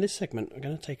 And in this segment, we're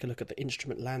going to take a look at the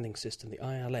Instrument Landing System, the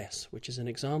ILS, which is an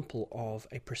example of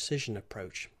a precision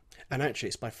approach. And actually,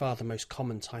 it's by far the most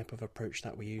common type of approach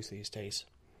that we use these days.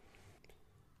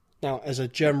 Now, as a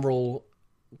general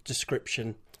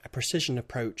description, a precision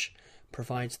approach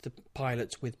provides the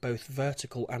pilots with both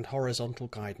vertical and horizontal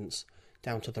guidance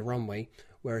down to the runway,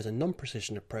 whereas a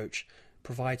non-precision approach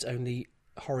provides only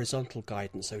horizontal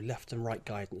guidance, so left and right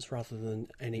guidance, rather than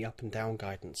any up and down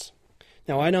guidance.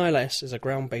 Now, an ILS is a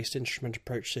ground-based instrument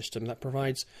approach system that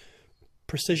provides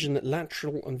precision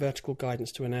lateral and vertical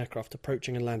guidance to an aircraft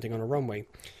approaching and landing on a runway,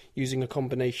 using a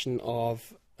combination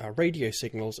of radio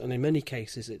signals, and in many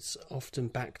cases it's often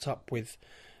backed up with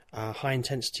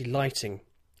high-intensity lighting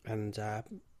and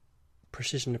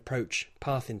precision approach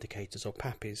path indicators, or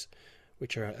PAPIs,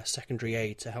 which are a secondary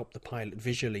aid to help the pilot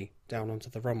visually down onto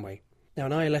the runway. Now,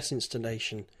 an ILS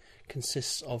installation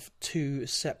consists of 2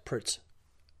 separate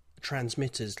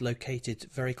transmitters located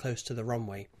very close to the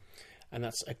runway, and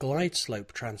that's a glide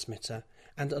slope transmitter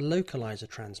and a localizer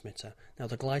transmitter. Now,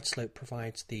 the glide slope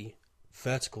provides the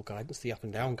vertical guidance, the up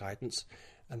and down guidance,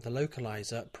 and the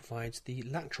localizer provides the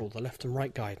lateral, the left and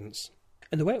right guidance.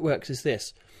 And the way it works is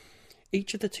this.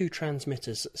 Each of the 2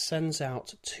 transmitters sends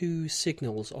out 2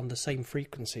 signals on the same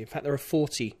frequency. In fact, there are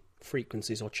 40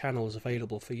 frequencies or channels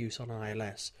available for use on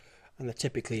ILS, and they're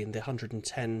typically in the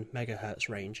 110 megahertz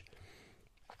range.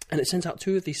 And it sends out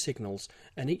 2 of these signals,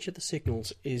 and each of the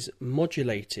signals is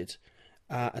modulated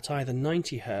at either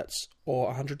 90 hertz or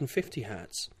 150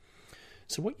 hertz.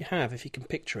 So what you have, if you can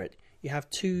picture it, you have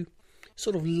 2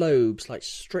 sort of lobes, like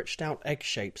stretched out egg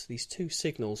shapes, these 2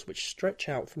 signals which stretch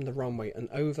out from the runway and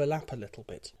overlap a little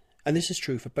bit. And this is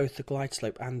true for both the glide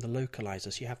slope and the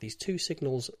localizer. So you have these 2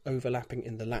 signals overlapping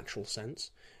in the lateral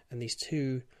sense, and these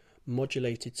 2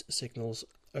 modulated signals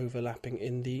overlapping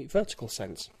in the vertical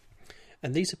sense.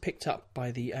 And these are picked up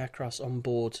by the aircraft's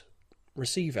onboard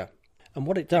receiver. And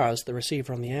what it does, the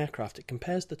receiver on the aircraft, it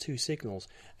compares the 2 signals,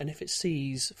 and if it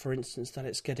sees, for instance, that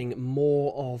it's getting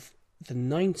more of the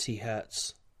 90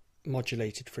 hertz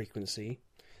modulated frequency,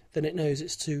 then it knows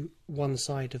it's to one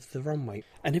side of the runway.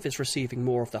 And if it's receiving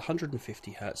more of the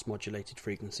 150 hertz modulated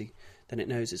frequency, then it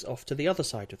knows it's off to the other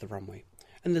side of the runway.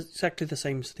 And exactly the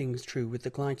same thing is true with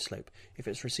the glide slope. If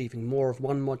it's receiving more of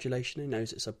one modulation, it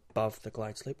knows it's above the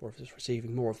glide slope, or if it's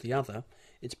receiving more of the other,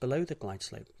 it's below the glide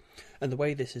slope. And the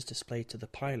way this is displayed to the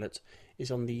pilot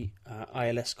is on the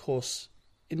ILS course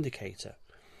indicator,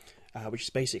 which is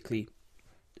basically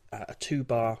a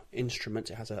 2-bar instrument.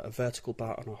 It has a vertical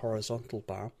bar and a horizontal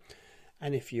bar,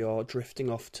 and if you're drifting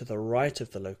off to the right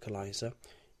of the localizer,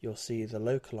 you'll see the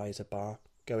localizer bar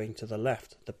going to the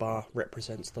left. The bar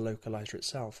represents the localizer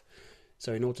itself.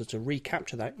 So in order to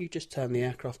recapture that, you just turn the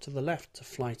aircraft to the left to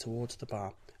fly towards the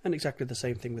bar. And exactly the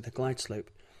same thing with the glide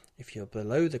slope. If you're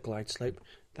below the glide slope,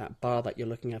 that bar that you're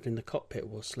looking at in the cockpit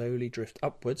will slowly drift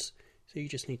upwards, so you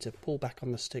just need to pull back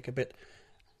on the stick a bit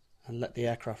and let the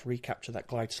aircraft recapture that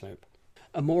glide slope.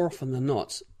 And more often than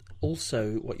not,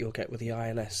 also what you'll get with the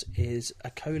ILS is a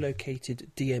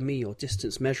co-located DME, or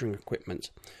distance measuring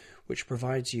equipment, which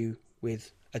provides you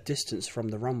with a distance from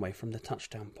the runway, from the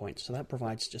touchdown point. So that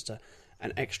provides just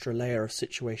an extra layer of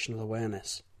situational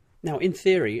awareness. Now, in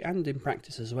theory and in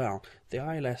practice as well, the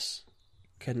ILS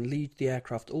can lead the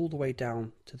aircraft all the way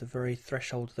down to the very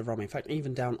threshold of the runway, in fact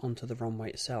even down onto the runway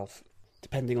itself,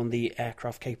 depending on the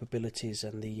aircraft capabilities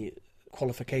and the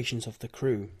qualifications of the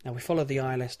crew. Now, we follow the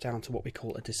ILS down to what we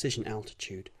call a decision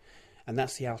altitude, and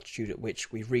that's the altitude at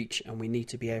which we reach and we need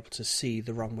to be able to see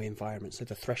the runway environment, so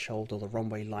the threshold or the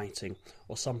runway lighting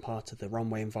or some part of the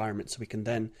runway environment, so we can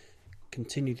then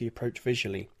continue the approach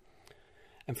visually.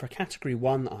 And for a Category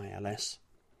 1 ILS,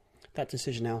 that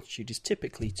decision altitude is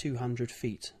typically 200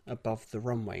 feet above the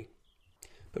runway.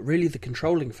 But really the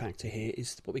controlling factor here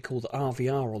is what we call the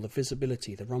RVR, or the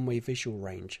visibility, the runway visual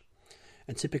range.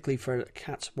 And typically for a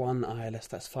Cat 1 ILS,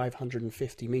 that's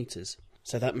 550 metres.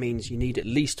 So that means you need at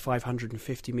least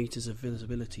 550 metres of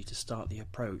visibility to start the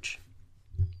approach.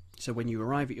 So when you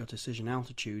arrive at your decision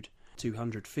altitude,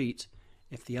 200 feet,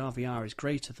 if the RVR is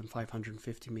greater than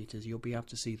 550 metres, you'll be able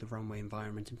to see the runway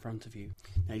environment in front of you.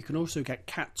 Now, you can also get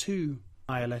Cat 2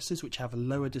 ILSs, which have a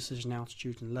lower decision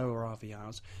altitude and lower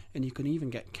RVRs, and you can even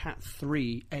get Cat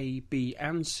 3 A, B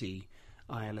and C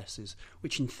ILSs,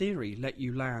 which in theory let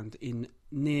you land in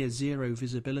near zero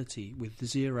visibility with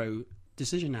zero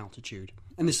decision altitude.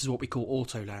 And this is what we call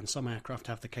auto land. Some aircraft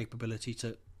have the capability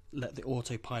to let the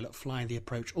autopilot fly the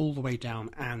approach all the way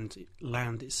down and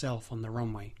land itself on the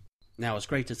runway. Now, as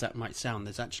great as that might sound,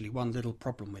 there's actually one little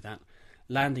problem with that.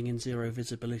 Landing in zero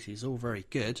visibility is all very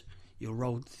good. You'll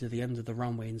roll to the end of the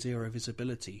runway in zero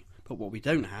visibility. But what we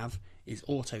don't have is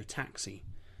auto taxi.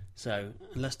 So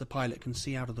unless the pilot can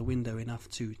see out of the window enough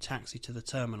to taxi to the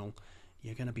terminal,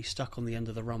 you're going to be stuck on the end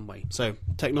of the runway. So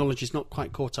technology's not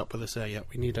quite caught up with us there yet.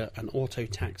 We need an auto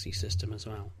taxi system as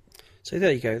well. So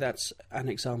there you go. That's an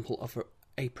example of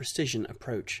a precision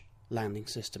approach landing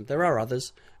system. There are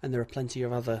others, and there are plenty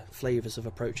of other flavours of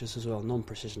approaches as well,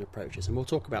 non-precision approaches, and we'll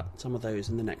talk about some of those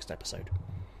in the next episode.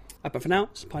 But for now,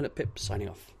 it's Pilot Pip signing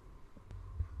off.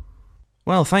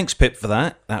 Well, thanks, Pip, for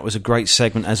that. That was a great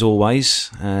segment as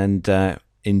always, and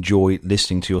enjoy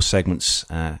listening to your segments.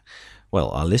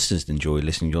 Our listeners enjoy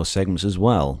listening to your segments as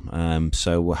well.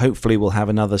 So hopefully we'll have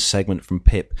another segment from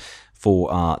Pip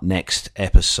for our next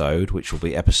episode, which will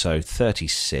be episode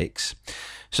 36.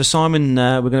 So, Simon,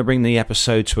 we're going to bring the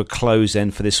episode to a close then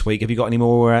for this week. Have you got any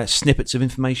more snippets of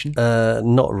information?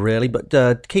 Not really,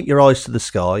 but keep your eyes to the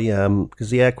sky, because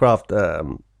the aircraft are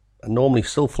normally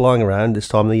still flying around this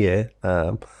time of the year.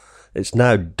 It's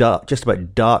now dark, just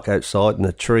about dark outside, and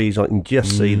the trees I can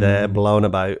just see there blowing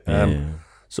about.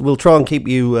 So we'll try and keep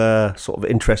you sort of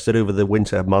interested over the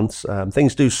winter months.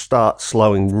 Things do start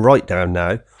slowing right down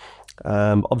now.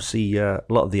 Obviously, a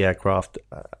lot of the aircraft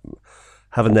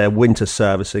having their winter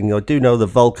servicing. I do know the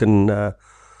Vulcan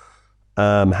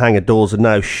hangar doors are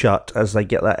now shut as they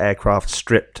get that aircraft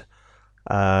stripped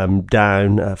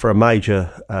down for a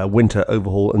major winter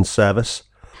overhaul and service.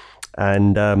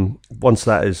 And once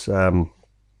that is done,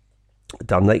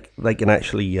 they can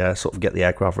actually sort of get the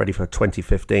aircraft ready for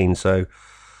 2015. So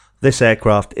this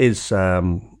aircraft is,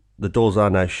 the doors are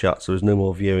now shut, so there's no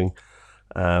more viewing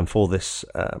for this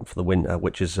for the winter,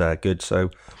 which is good. So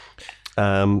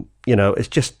it's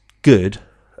just good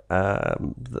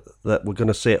that we're going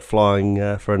to see it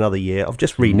flying for another year. I've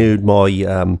just renewed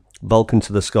my Vulcan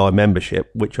to the Sky membership,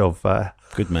 which I've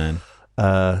good man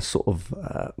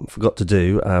forgot to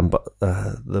do, but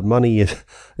the money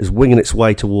is winging its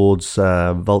way towards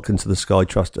Vulcan to the Sky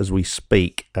Trust as we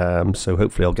speak. So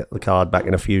hopefully I'll get the card back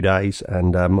in a few days,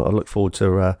 and I look forward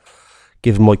to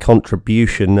giving my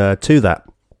contribution to that.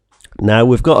 Now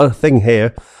we've got a thing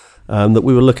here that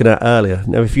we were looking at earlier.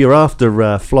 Now, if you're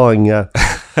after flying the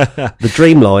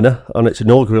Dreamliner on its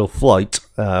inaugural flight,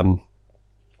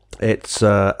 it's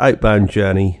outbound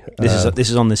journey. This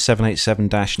is on the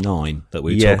 787-9 that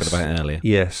we were talking about earlier.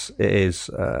 Yes, it is.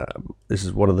 This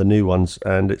is one of the new ones,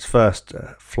 and its first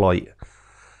flight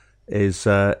is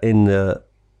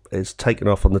is taken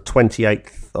off on the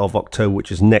 28th of October, which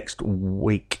is next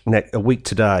week, a week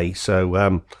today.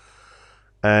 So.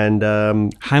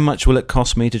 How much will it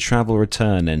cost me to travel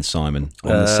return then, Simon,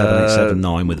 on the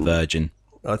 787-9 with Virgin?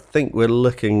 I think we're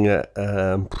looking at...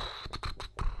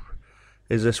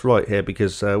 is this right here?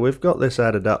 Because we've got this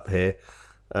added up here.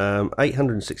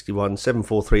 861,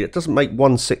 743. It doesn't make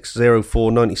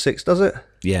 1604.96, does it?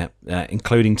 Yeah,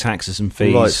 including taxes and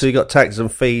fees. Right, so you got taxes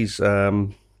and fees...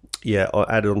 added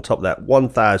on top of that,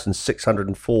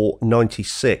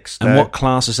 1,604.96. And what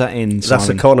class is that in, Simon? That's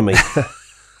economy.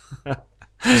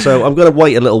 So I'm going to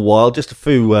wait a little while, just a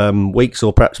few weeks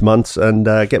or perhaps months, and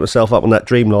get myself up on that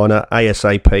Dreamliner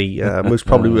ASAP. Most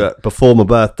probably before my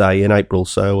birthday in April,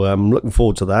 so I'm looking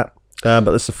forward to that. But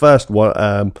it's the first one,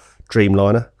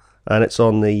 Dreamliner, and it's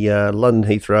on the London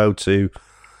Heathrow to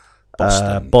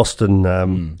Boston.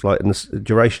 Like, and the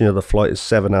duration of the flight is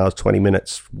 7 hours 20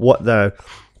 minutes. What though?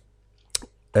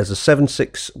 There's a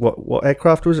 76. What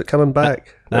aircraft was it coming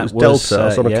back? That was Delta. I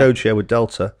was on a code share with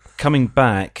Delta. Coming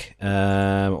back,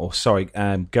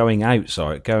 going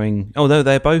out. Going. Oh no,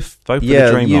 they're both for the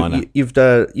Dreamliner.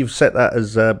 You've set that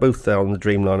as both there on the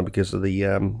Dreamliner because of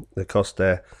the cost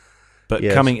there. But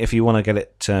coming, if you want to get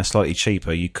it slightly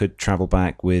cheaper, you could travel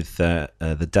back with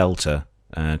the Delta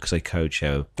because they code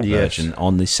share Virgin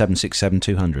on the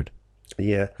 767-200.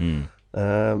 Yeah. Now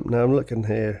I'm looking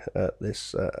here at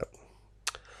this.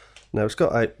 Now it's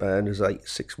got outbound as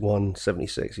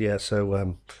 861.76. Yeah,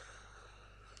 so.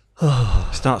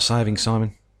 Start saving,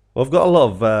 Simon. Well, I've got a lot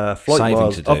of flight saving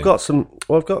miles. To do. I've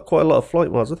got quite a lot of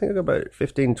flight miles. I think I've got about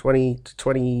 20 to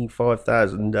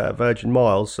 25,000 Virgin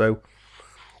miles. So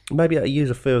maybe I'll use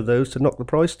a few of those to knock the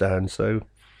price down. So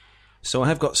I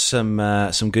have got some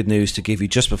good news to give you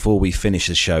just before we finish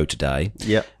the show today.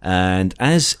 Yeah. And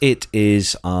as it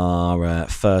is our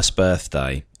first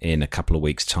birthday in a couple of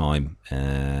weeks' time,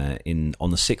 on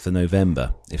the 6th of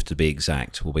November, if to be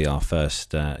exact, will be our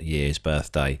first year's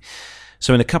birthday.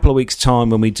 So in a couple of weeks'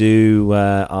 time, when we do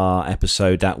our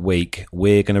episode that week,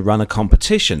 we're going to run a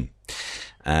competition.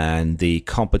 And the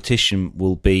competition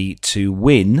will be to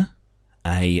win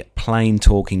a Plane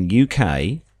Talking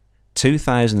UK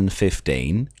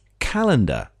 2015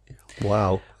 calendar.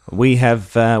 Wow. We've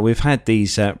had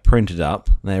these printed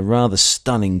up. They're rather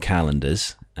stunning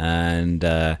calendars, and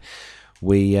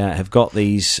we have got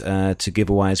these to give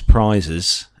away as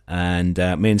prizes. And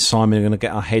me and Simon are going to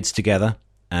get our heads together,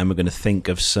 and we're going to think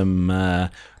of some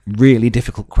really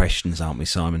difficult questions, aren't we,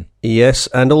 Simon? Yes,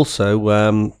 and also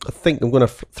I think I'm going to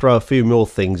throw a few more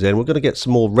things in. We're going to get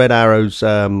some more Red Arrows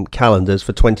calendars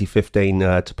for 2015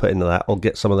 to put into that. I'll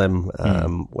get some of them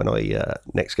when I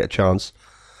next get a chance.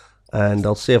 And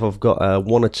I'll see if I've got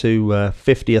one or two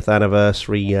 50th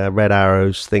anniversary Red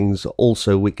Arrows things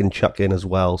also we can chuck in as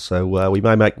well. So we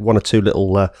may make one or two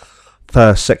little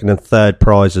first, second and third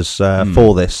prizes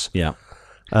for this. Yeah.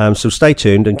 So stay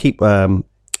tuned and keep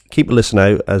keep a listen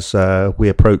out as we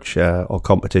approach our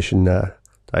competition.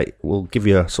 We'll give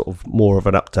you a sort of more of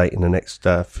an update in the next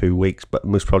few weeks, but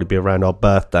most probably be around our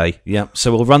birthday. Yeah,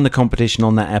 so we'll run the competition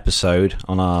on that episode,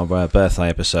 on our birthday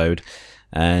episode,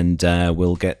 and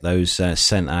we'll get those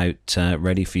sent out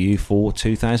ready for you for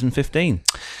 2015.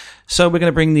 So we're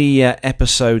going to bring the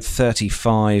episode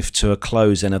 35 to a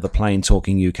close then of the Plain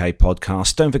Talking UK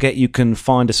podcast. Don't forget you can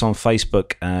find us on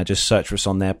Facebook. Just search for us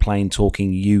on there, Plain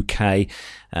Talking UK,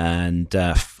 and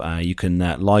you can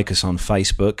like us on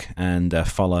Facebook and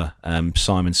follow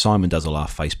Simon. Simon does all our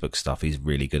Facebook stuff. He's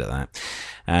really good at that.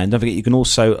 And don't forget you can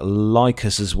also like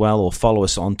us as well, or follow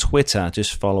us on Twitter.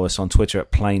 Just follow us on Twitter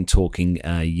at Plain Talking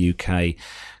UK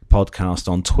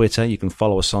podcast on Twitter. You can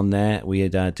follow us on there. We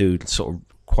do sort of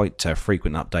quite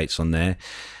frequent updates on there.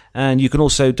 And you can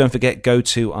also, don't forget, go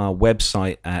to our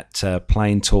website at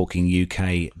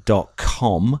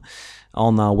plaintalkinguk.com.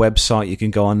 On our website, you can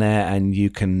go on there and you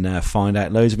can find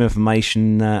out loads of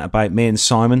information about me and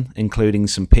Simon, including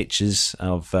some pictures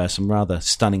of some rather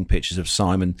stunning pictures of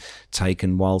Simon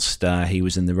taken whilst he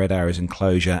was in the Red Arrows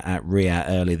enclosure at Riyadh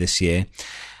earlier this year.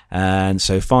 And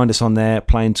so find us on there,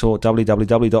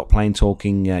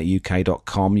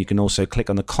 www.plaintalkinguk.com. You can also click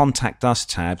on the Contact Us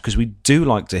tab, because we do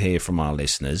like to hear from our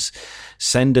listeners.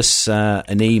 Send us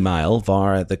an email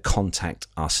via the Contact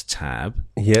Us tab.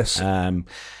 Yes. And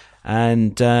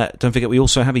don't forget, we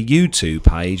also have a YouTube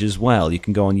page as well. You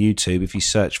can go on YouTube if you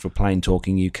search for Plain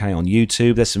Talking UK on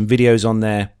YouTube. There's some videos on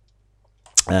there.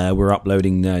 We're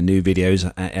uploading new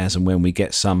videos as and when we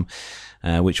get some,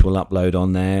 which we'll upload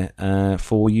on there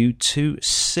for you to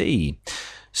see.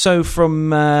 So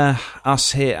from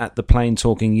us here at the Plain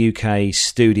Talking UK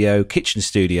kitchen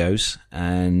studios,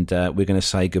 and we're going to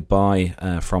say goodbye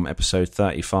from episode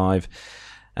 35.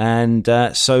 And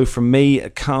so from me,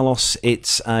 Carlos,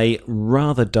 it's a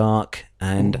rather dark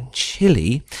and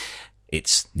chilly,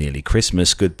 it's nearly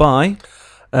Christmas, goodbye.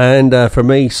 And for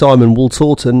me, Simon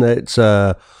Wooltorton, it's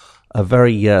a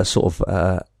very sort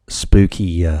of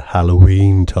spooky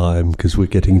Halloween time, because we're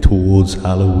getting towards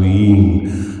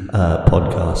Halloween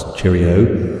podcast.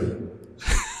 Cheerio.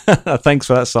 Thanks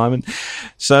for that, Simon.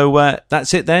 So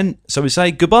that's it then. So we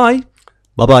say goodbye.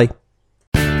 Bye-bye.